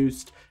speed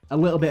boost, a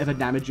little bit of a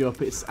damage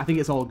up. I think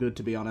it's all good,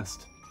 to be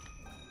honest.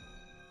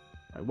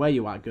 Right, where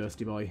you at,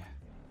 Ghosty Boy?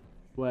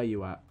 Where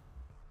you at?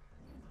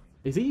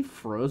 Is he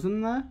frozen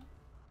there?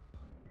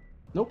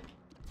 Nope.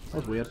 That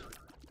was weird.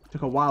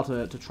 Took a while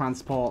to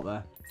transport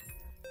there.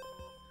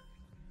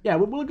 Yeah,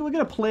 we're going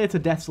to play to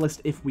Death's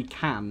List if we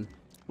can,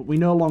 but we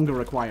no longer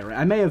require it.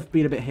 I may have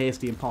been a bit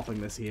hasty in popping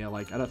this here.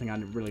 Like, I don't think I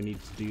really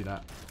need to do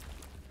that.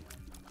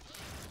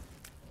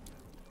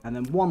 And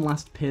then one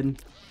last pin.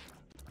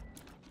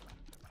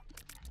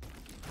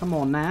 Come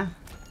on now.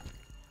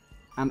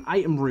 And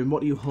item room,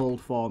 what do you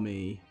hold for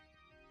me?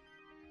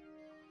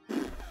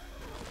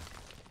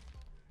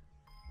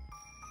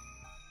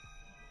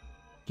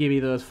 Give me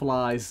those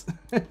flies.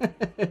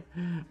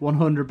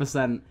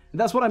 100%.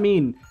 That's what I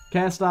mean.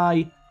 Cursed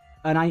Eye,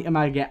 an item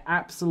I get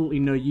absolutely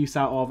no use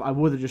out of. I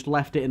would have just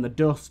left it in the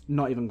dust,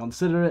 not even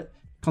considered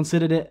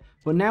it.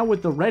 But now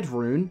with the red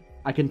rune,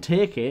 I can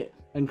take it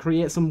and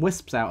create some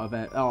wisps out of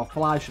it. Oh,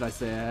 flies, should I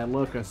say,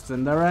 locusts.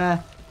 And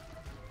they're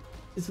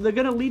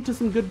going to lead to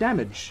some good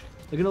damage.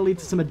 They're going to lead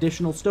to some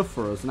additional stuff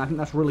for us, and I think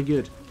that's really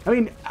good. I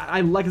mean,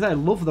 like I said, I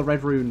love the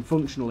red rune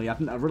functionally. I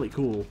think they're really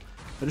cool.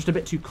 They're just a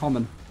bit too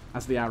common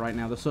as they are right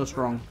now. They're so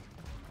strong.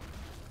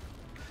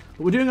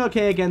 But we're doing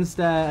okay against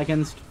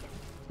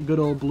good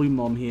old Blue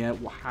Mum here.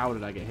 How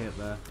did I get hit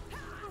there?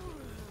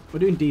 We're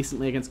doing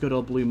decently against good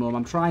old Blue Mum.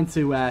 I'm trying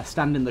to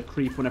stand in the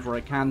creep whenever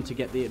I can to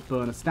get the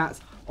bonus stats.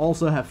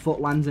 Also, her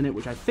foot lands in it,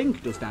 which I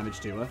think does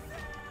damage to her.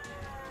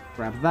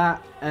 Grab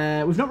that.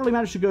 We've not really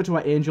managed to go to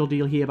our angel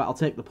deal here, but I'll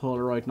take the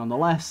Polaroid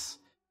nonetheless.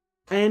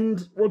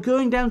 And we're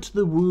going down to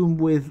the womb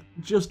with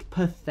just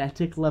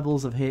pathetic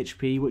levels of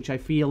HP, which I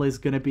feel is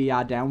going to be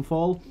our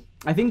downfall.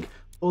 I think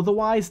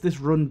otherwise this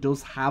run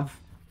does have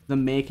the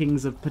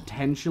makings of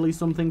potentially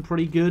something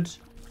pretty good.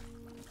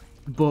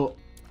 But,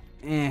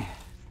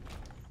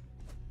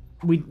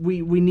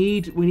 We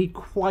need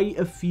quite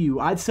a few.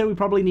 I'd say we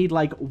probably need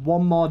like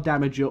 1 more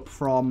damage up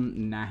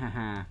from...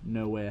 Nah,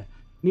 no way.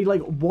 Need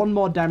like 1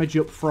 more damage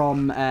up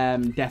from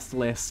Death's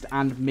List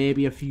and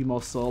maybe a few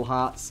more soul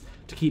hearts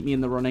to keep me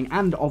in the running.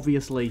 And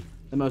obviously,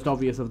 the most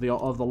obvious of the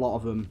lot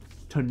of them,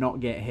 to not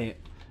get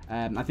hit.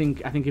 I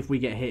think if we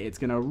get hit, it's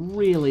gonna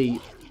really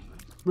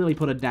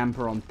put a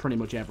damper on pretty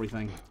much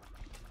everything.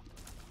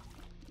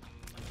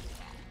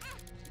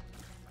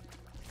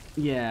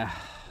 Yeah,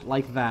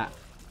 like that.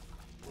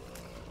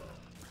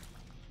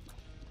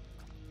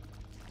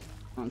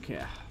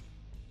 Okay.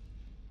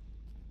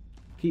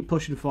 Keep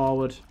pushing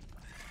forward.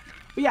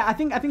 But yeah, I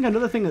think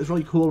another thing that's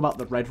really cool about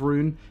the red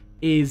rune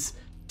is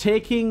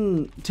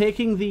taking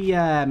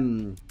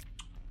the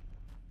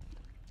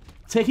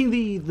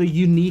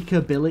unique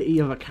ability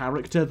of a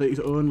character that is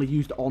only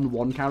used on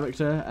one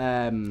character,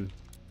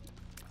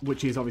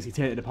 which is obviously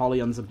Tainted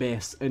Apollyon's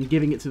Abyss, and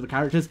giving it to the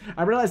characters.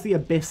 I realise the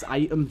Abyss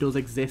item does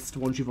exist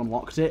once you've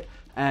unlocked it,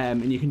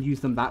 and you can use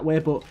them that way,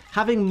 but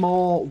having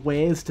more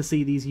ways to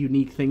see these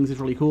unique things is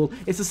really cool.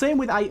 It's the same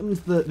with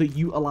items that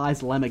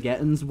utilise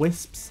Lemageddon's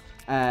wisps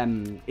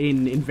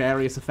in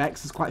various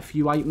effects. There's quite a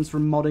few items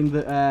from modding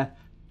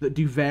that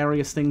do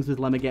various things with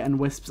Lemageddon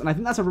wisps, and I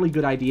think that's a really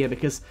good idea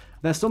because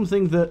there's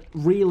something that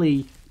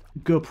really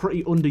go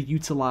pretty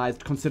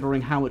underutilized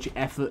considering how much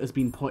effort has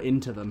been put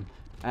into them.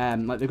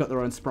 Like they've got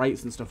their own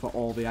sprites and stuff for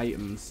all the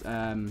items.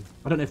 I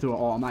don't know if they were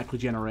automatically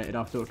generated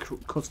or if they were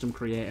custom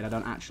created. I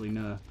don't actually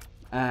know.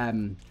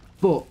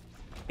 But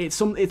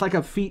it's like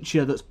a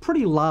feature that's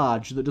pretty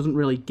large that doesn't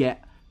really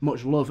get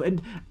much love,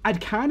 and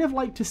I'd kind of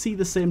like to see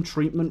the same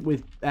treatment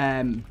with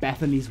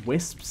Bethany's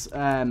wisps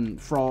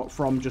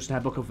from just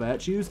her Book of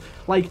Virtues.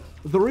 Like,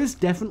 there is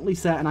definitely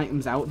certain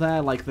items out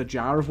there, like the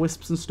Jar of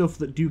Wisps and stuff,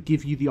 that do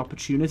give you the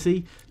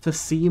opportunity to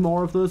see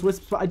more of those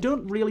wisps, but I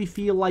don't really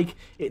feel like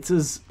it's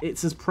as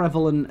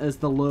prevalent as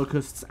the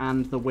Locusts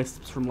and the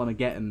Wisps from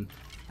Lemageddon.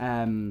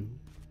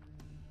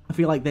 I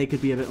feel like they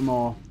could be a bit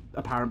more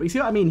apparent, but you see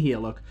what I mean here?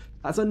 Look,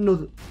 that's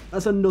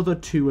another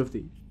two of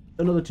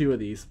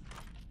these.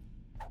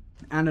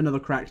 And another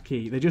cracked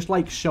key. They just,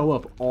 like, show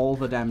up all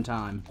the damn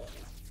time.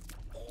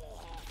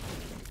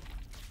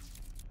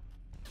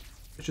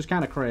 It's just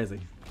kind of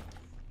crazy.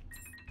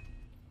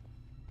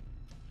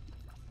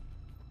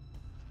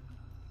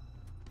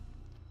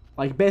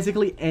 Like,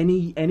 basically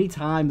any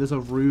time there's a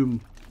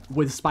room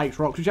with spiked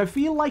rocks, which I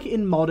feel like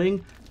in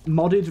modded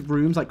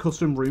rooms, like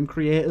custom room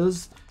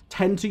creators,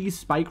 tend to use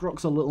spike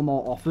rocks a little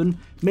more often,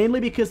 mainly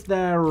because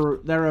they're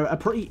a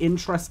pretty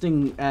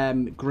interesting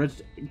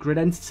grid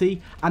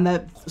entity, and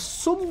they're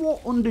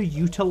somewhat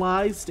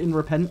underutilized in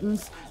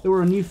Repentance. They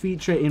were a new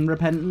feature in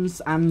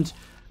Repentance, and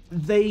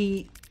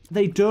they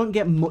don't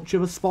get much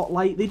of a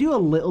spotlight. They do a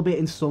little bit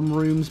in some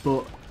rooms,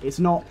 but it's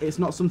not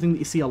something that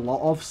you see a lot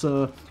of.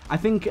 So I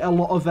think a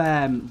lot of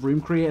room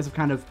creators have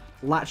kind of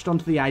latched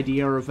onto the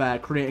idea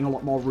of creating a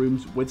lot more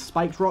rooms with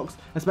spiked rocks,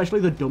 especially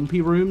the dumpy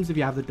rooms if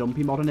you have the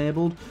dumpy mod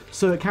enabled.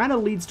 So it kind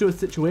of leads to a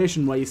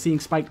situation where you're seeing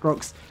spiked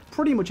rocks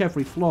pretty much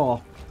every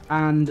floor,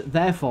 and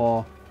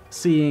therefore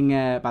seeing,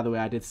 by the way,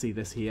 I did see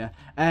this here,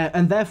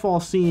 and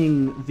therefore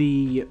seeing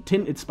the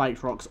tinted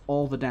spiked rocks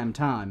all the damn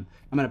time.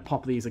 I'm going to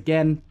pop these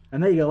again,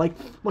 and there you go. Like,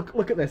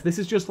 look at this. This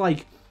is just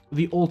like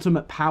the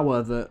ultimate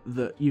power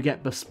that you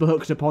get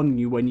bespoked upon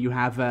you when you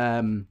have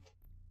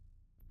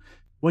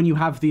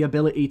the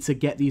ability to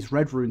get these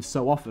red runes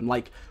so often.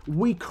 Like,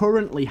 we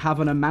currently have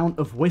an amount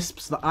of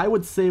wisps that I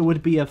would say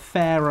would be a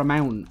fair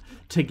amount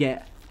to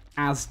get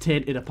as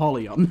Tainted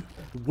Apollyon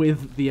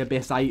with the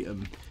Abyss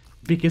item,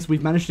 because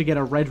we've managed to get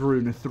a red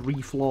rune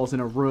 3 floors in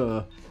a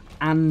row,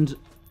 and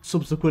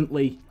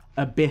subsequently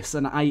Abyss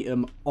an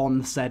item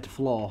on said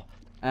floor.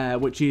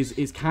 Which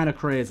is kind of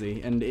crazy,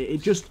 and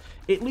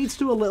it leads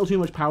to a little too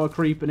much power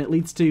creep, and it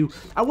leads to,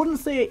 I wouldn't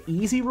say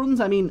easy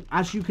runs. I mean,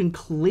 as you can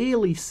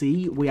clearly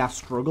see, we are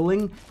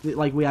struggling.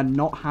 Like, we are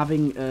not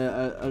having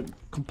a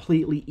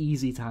completely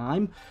easy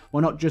time.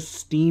 We're not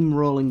just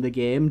steamrolling the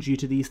game due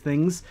to these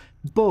things,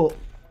 but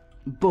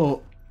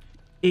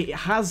it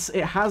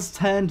has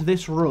turned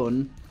this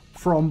run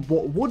from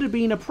what would have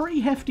been a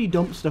pretty hefty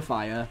dumpster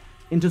fire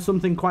into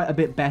something quite a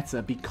bit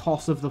better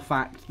because of the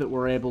fact that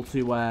we're able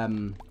to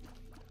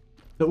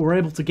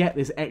get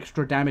this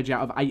extra damage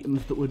out of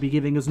items that would be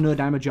giving us no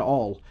damage at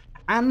all.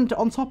 And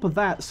on top of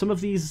that, some of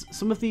these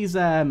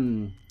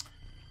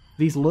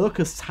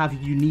locusts have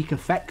unique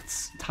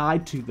effects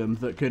tied to them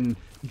that can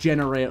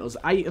generate us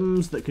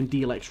items, that can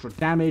deal extra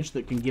damage,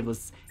 that can give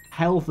us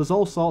health. There's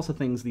all sorts of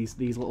things these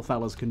little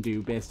fellas can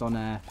do based on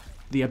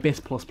the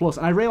Abyss++.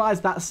 And I realise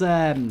that's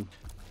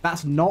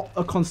not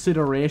a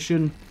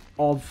consideration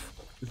of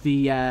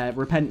the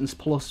Repentance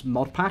Plus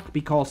mod pack,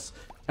 because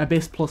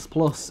Abyss++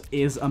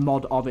 is a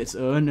mod of its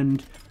own,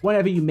 and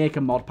whenever you make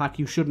a mod pack,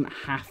 you shouldn't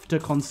have to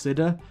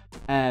consider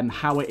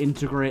how it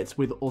integrates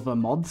with other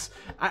mods.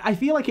 I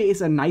feel like it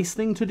is a nice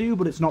thing to do,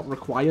 but it's not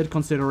required,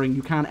 considering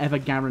you can't ever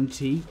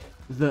guarantee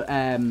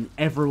that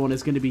everyone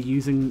is going to be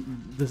using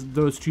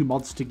those two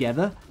mods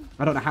together.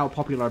 I don't know how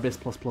popular Abyss++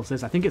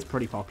 is. I think it's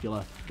pretty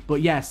popular.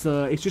 But yeah,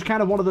 so it's just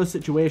kind of one of those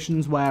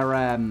situations where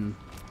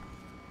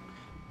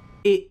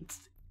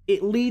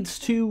it leads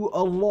to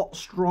a lot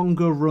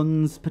stronger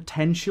runs,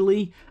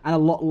 potentially, and a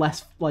lot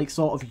less, like,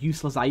 sort of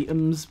useless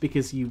items,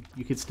 because you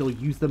could still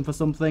use them for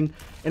something.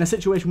 In a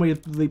situation where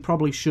they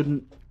probably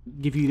shouldn't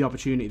give you the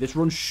opportunity. This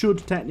run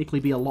should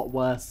technically be a lot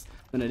worse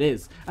than it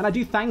is. And I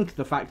do thank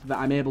the fact that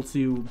I'm able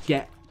to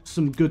get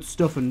some good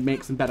stuff and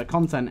make some better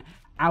content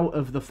out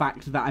of the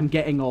fact that I'm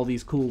getting all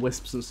these cool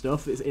wisps and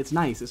stuff. It's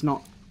nice. It's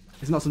not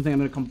something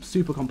I'm going to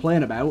super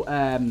complain about.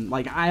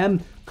 Like, I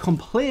am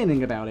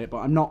complaining about it, but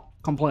I'm not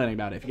complaining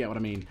about it, if you get what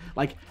I mean.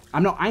 Like,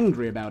 I'm not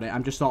angry about it,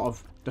 I'm just sort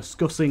of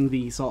discussing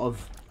the sort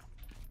of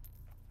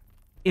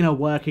inner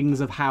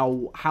workings of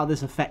how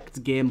this affects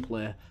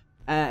gameplay.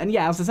 And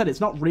yeah, as I said, it's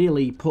not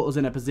really put us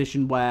in a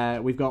position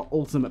where we've got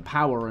ultimate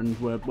power and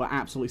we're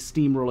absolutely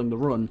steamrolling the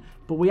run,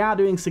 but we are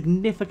doing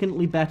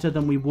significantly better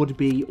than we would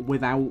be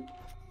without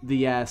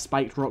the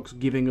spiked rocks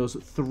giving us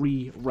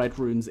 3 red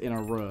runes in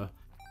a row.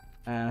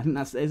 I think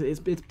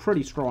it's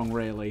pretty strong,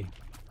 really.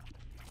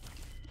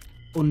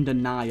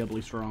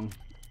 Undeniably strong.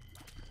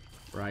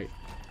 Right.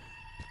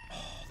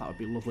 Oh, that would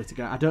be lovely to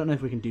get. I don't know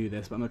if we can do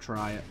this, but I'm going to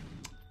try it.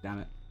 Damn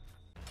it.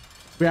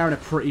 We are in a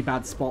pretty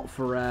bad spot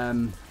for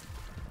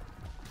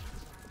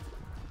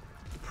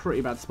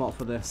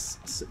this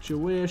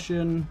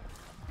situation.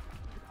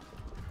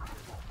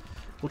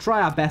 We'll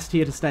try our best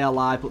here to stay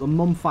alive, but the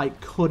mum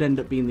fight could end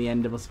up being the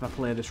end of us if I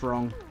play this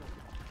wrong.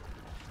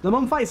 The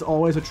mum fight's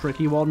always a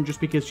tricky one, just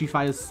because she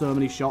fires so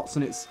many shots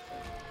and it's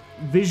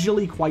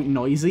visually quite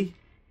noisy.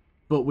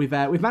 But we've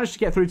managed to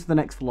get through to the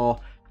next floor.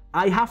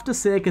 I have to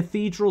say,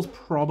 Cathedral's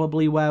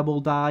probably where we'll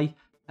die.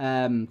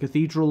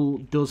 Cathedral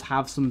does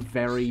have some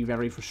very,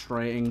 very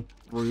frustrating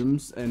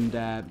rooms and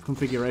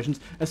configurations,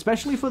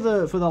 especially for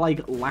the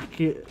like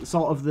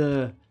sort of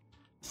the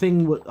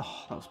thing with.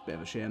 Oh, that was a bit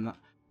of a shame, that.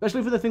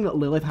 Especially for the thing that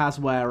Lilith has,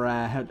 where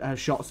her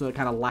shots are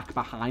kind of lack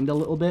behind a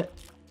little bit.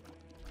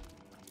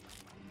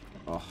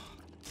 Oh,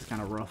 this is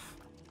kind of rough.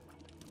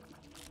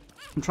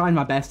 I'm trying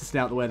my best to stay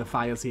out the way of the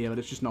fires here, but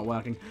it's just not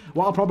working.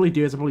 What I'll probably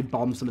do is I'll probably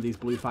bomb some of these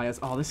blue fires.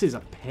 Oh, this is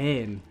a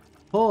pain.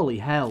 Holy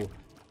hell.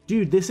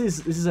 Dude, this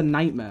is a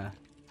nightmare.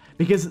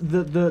 Because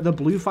the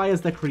blue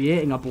fires they're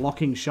creating are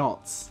blocking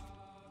shots.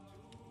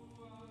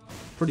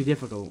 Pretty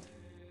difficult.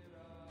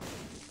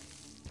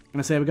 I'm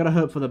gonna say, we've got to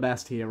hope for the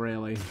best here,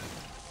 really.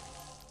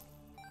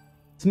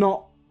 It's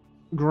not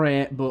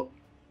great, but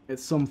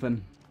it's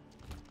something.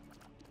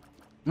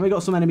 And we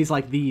got some enemies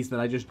like these that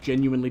I just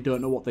genuinely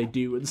don't know what they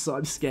do, and so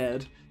I'm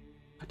scared.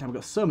 Damn, I've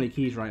got so many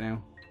keys right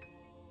now.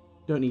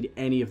 Don't need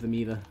any of them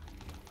either.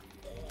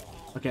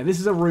 Okay, this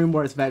is a room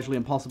where it's virtually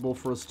impossible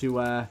for us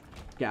to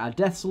get our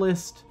deaths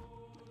list.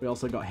 We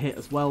also got hit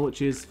as well,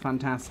 which is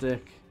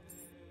fantastic.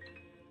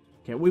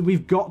 Okay,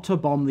 we've got to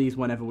bomb these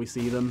whenever we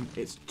see them.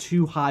 It's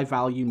too high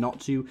value not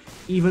to.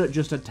 Even at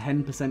just a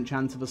 10%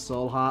 chance of a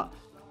soul heart,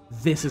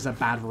 this is a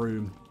bad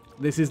room.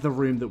 This is the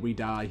room that we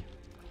die.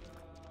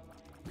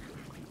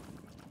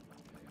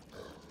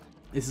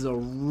 This is a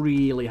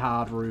really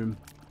hard room.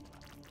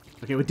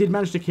 Okay, we did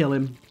manage to kill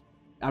him.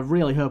 I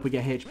really hope we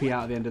get HP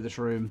out at the end of this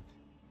room.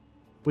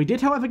 We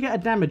did, however, get a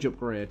damage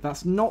upgrade.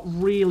 That's not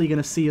really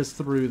going to see us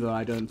through, though,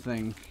 I don't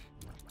think.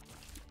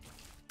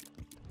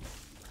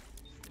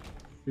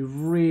 We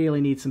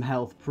really need some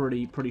health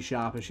pretty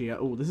sharpish here.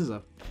 Oh, this is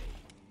a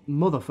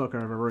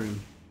motherfucker of a room.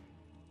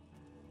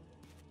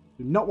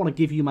 Do not want to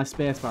give you my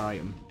spacebar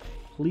item.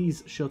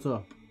 Please shut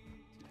up.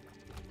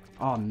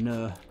 Oh,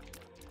 no.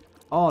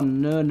 Oh,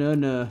 no, no,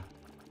 no.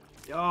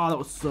 Oh, that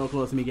was so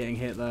close to me getting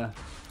hit there.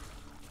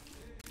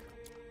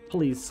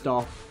 Please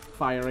stop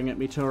firing at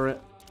me,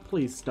 turret.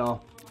 Please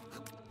stop.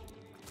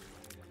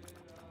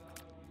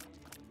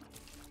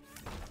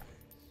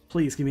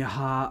 Please give me a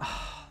heart.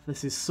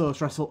 This is so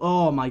stressful.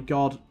 Oh my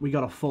god, we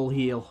got a full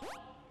heal.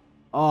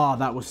 Oh,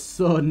 that was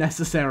so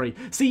necessary.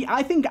 See,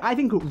 I think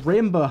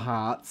Rainbow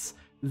Hearts,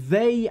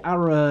 they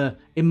are,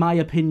 in my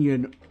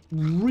opinion,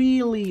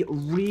 really,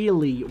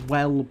 really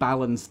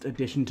well-balanced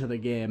addition to the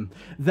game.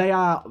 They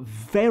are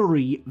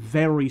very,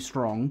 very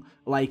strong.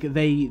 Like,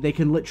 they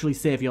can literally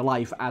save your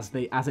life as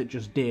it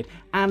just did.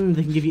 And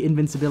they can give you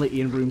invincibility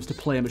in rooms to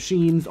play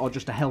machines or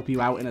just to help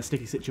you out in a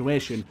sticky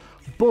situation.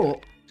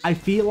 But I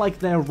feel like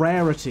their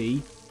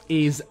rarity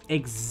is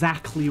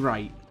exactly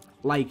right.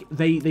 Like,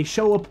 they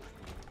show up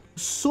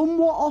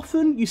somewhat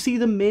often. You see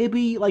them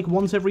maybe like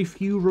once every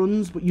few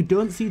runs, but you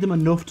don't see them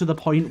enough to the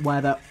point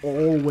where they're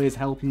always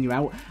helping you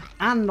out.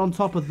 And on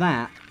top of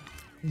that,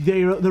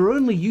 they're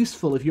only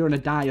useful if you're in a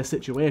dire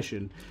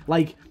situation.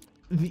 Like,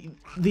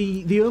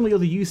 the only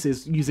other use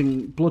is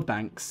using blood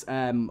banks.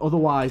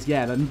 Otherwise,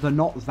 yeah, they're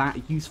not that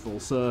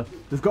useful. So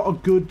they've got a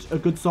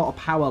good sort of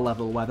power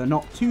level where they're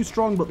not too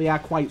strong, but they are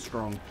quite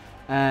strong.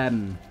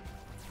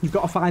 You've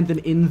got to find them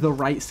in the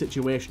right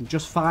situation.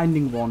 Just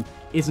finding one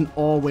isn't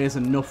always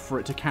enough for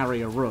it to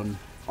carry a run.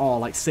 Or,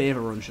 like, save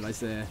a run, should I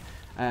say.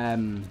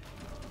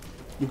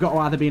 You've got to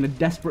either be in a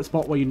desperate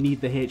spot where you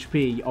need the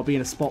HP, or be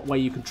in a spot where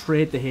you can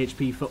trade the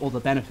HP for other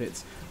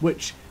benefits.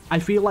 Which, I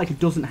feel like,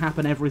 doesn't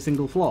happen every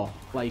single floor.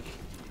 Like,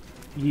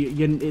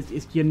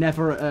 you're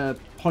never at a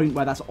point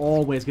where that's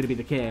always going to be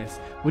the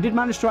case. We did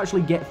manage to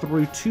actually get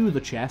through to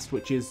the chest,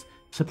 which is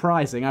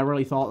surprising. I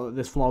really thought that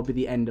this floor would be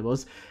the end of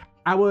us.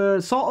 Our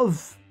sort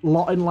of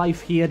lot in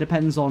life here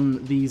depends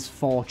on these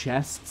 4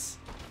 chests.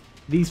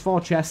 These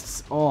 4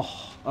 chests,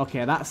 oh,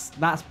 okay, that's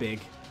big.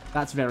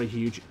 That's very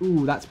huge.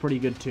 Ooh, that's pretty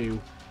good too.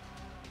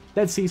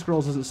 Dead Sea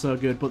Scrolls isn't so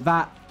good, but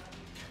that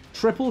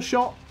triple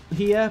shot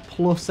here,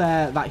 plus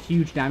that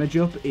huge damage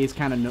up, is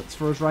kind of nuts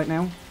for us right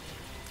now.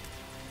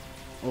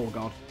 Oh,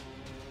 God.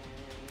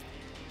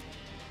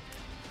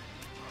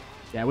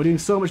 Yeah, we're doing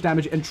so much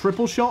damage, and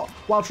triple shot,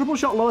 while triple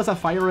shot lowers our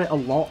fire rate a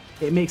lot,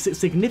 it makes it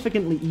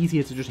significantly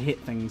easier to just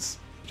hit things,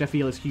 which I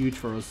feel is huge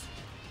for us.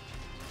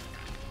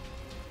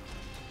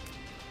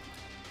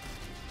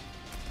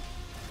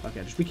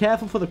 Okay, just be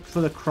careful for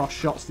the cross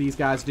shots these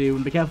guys do,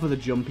 and be careful for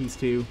the jumpies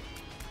too.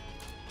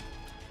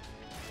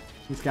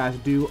 These guys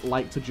do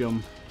like to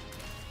jump.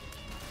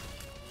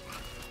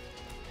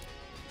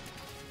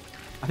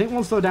 I think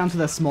once they're down to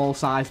their small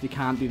size, they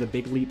can't do the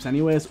big leaps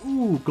anyways.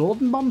 Ooh,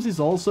 golden bombs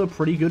is also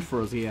pretty good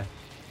for us here.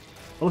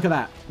 But look at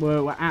that.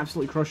 We're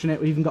absolutely crushing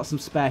it. We even got some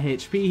spare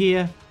HP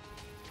here.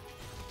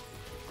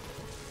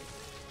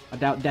 I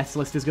doubt Death's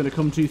List is going to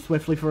come too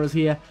swiftly for us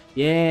here.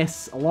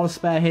 Yes, a lot of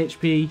spare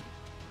HP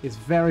is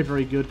very,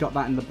 very good. Got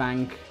that in the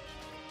bank.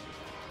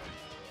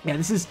 Yeah,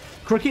 this is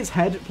Cricket's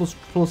head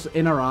plus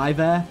inner eye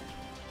there.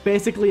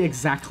 Basically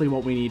exactly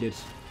what we needed.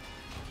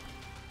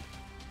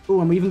 Oh,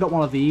 and we even got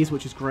one of these,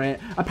 which is great.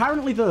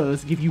 Apparently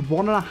those give you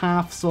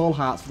 1.5 soul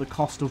hearts for the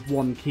cost of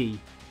 1 key,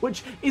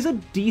 which is a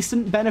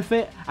decent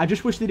benefit. I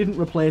just wish they didn't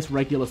replace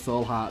regular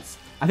soul hearts.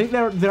 I think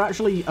they're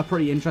actually a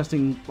pretty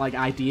interesting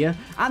idea,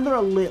 and they're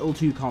a little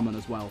too common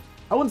as well.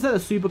 I wouldn't say they're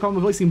super common.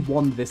 We've only seen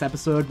one this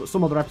episode, but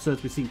some other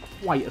episodes we've seen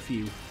quite a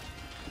few.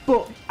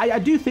 But I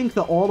do think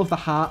that all of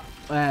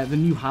the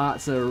new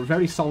hearts are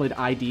very solid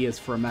ideas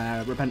from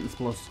Repentance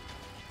Plus.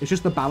 It's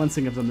just the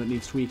balancing of them that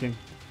needs tweaking.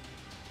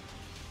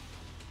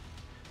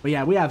 But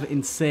yeah, we have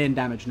insane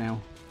damage now.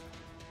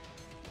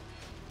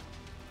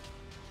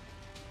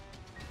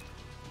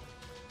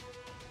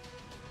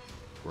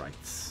 Right.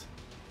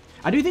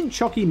 I do think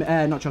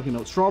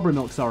Strawberry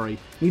Milk, sorry,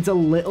 needs a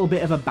little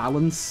bit of a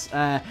balance.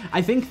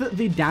 I think that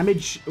the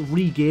damage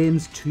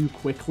regains too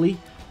quickly.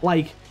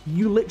 Like,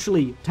 you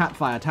literally tap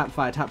fire,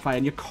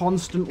 and you're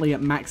constantly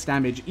at max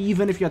damage.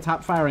 Even if you're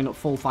tap firing at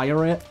full fire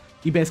rate,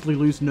 you basically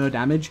lose no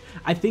damage.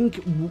 I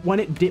think when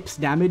it dips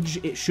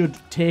damage, it should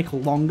take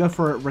longer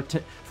for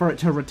it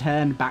to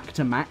return back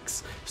to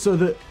max, so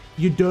that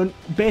you don't...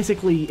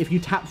 Basically, if you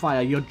tap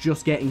fire, you're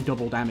just getting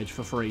double damage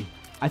for free.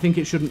 I think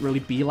it shouldn't really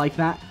be like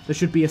that. There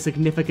should be a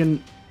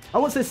significant... I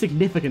won't say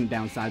significant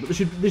downside, but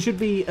there should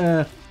be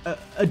a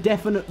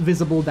definite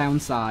visible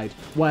downside,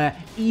 where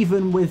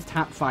even with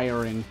tap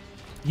firing,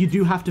 you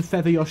do have to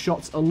feather your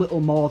shots a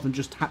little more than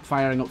just tap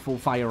firing at full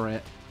fire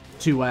rate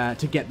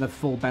to get the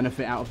full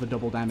benefit out of the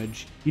double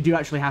damage. You do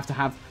actually have to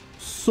have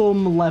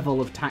some level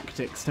of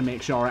tactics to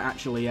make sure it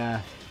actually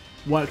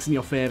works in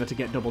your favor to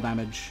get double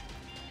damage.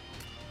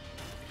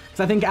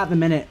 Because I think at the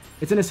minute,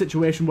 it's in a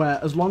situation where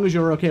as long as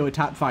you're okay with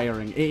tap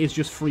firing, it is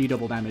just free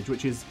double damage,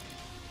 which is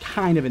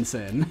kind of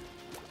insane.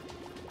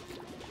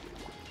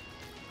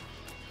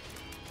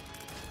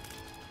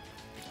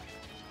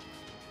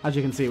 As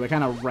you can see, we're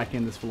kind of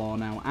wrecking this floor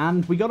now.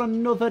 And we got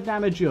another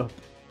damage up.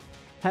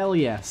 Hell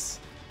yes.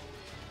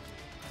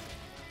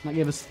 That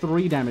gave us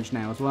 3 damage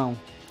now as well.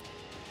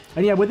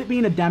 And yeah, with it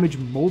being a damage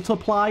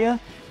multiplier,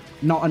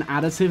 not an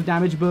additive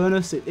damage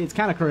bonus, it's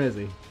kind of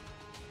crazy.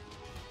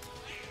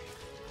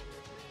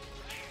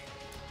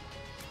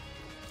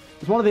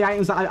 It's one of the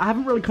items that I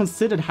haven't really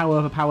considered how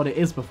overpowered it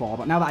is before,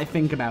 but now that I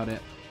think about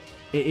it,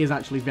 it is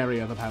actually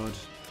very overpowered.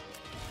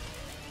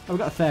 Oh, we've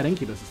got a 3rd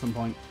Incubus at some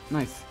point.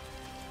 Nice.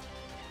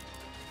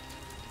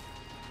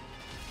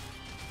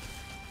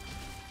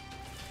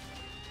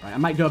 Right, I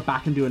might go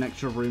back and do an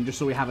extra room just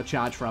so we have a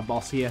charge for our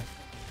boss here.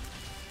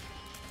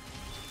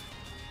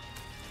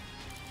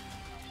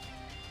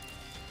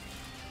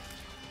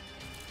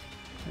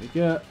 There we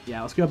go.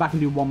 Yeah, let's go back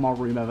and do one more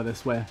room over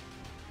this way.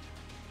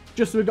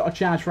 Just so we've got a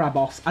charge for our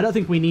boss. I don't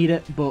think we need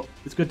it, but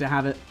it's good to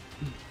have it.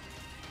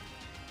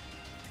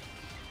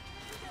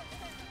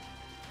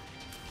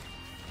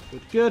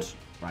 Good, good.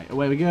 Right,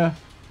 away we go.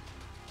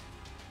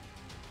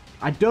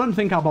 I don't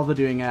think I'll bother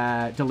doing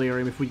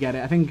Delirium if we get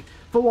it. I think,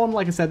 for one,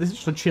 like I said, this is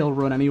just a chill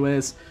run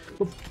anyways.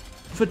 But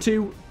for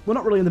 2, we're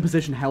not really in the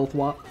position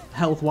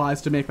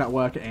health-wise to make that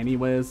work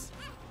anyways.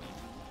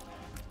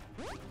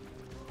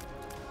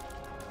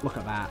 Look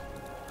at that.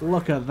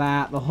 Look at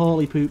that. The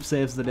holy poop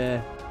saves the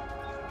day.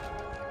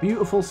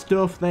 Beautiful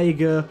stuff. There you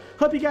go.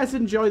 Hope you guys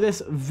did enjoy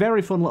this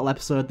very fun little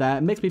episode there.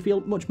 It makes me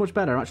feel much, much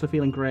better. I'm actually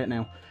feeling great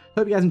now.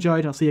 Hope you guys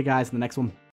enjoyed. I'll see you guys in the next one.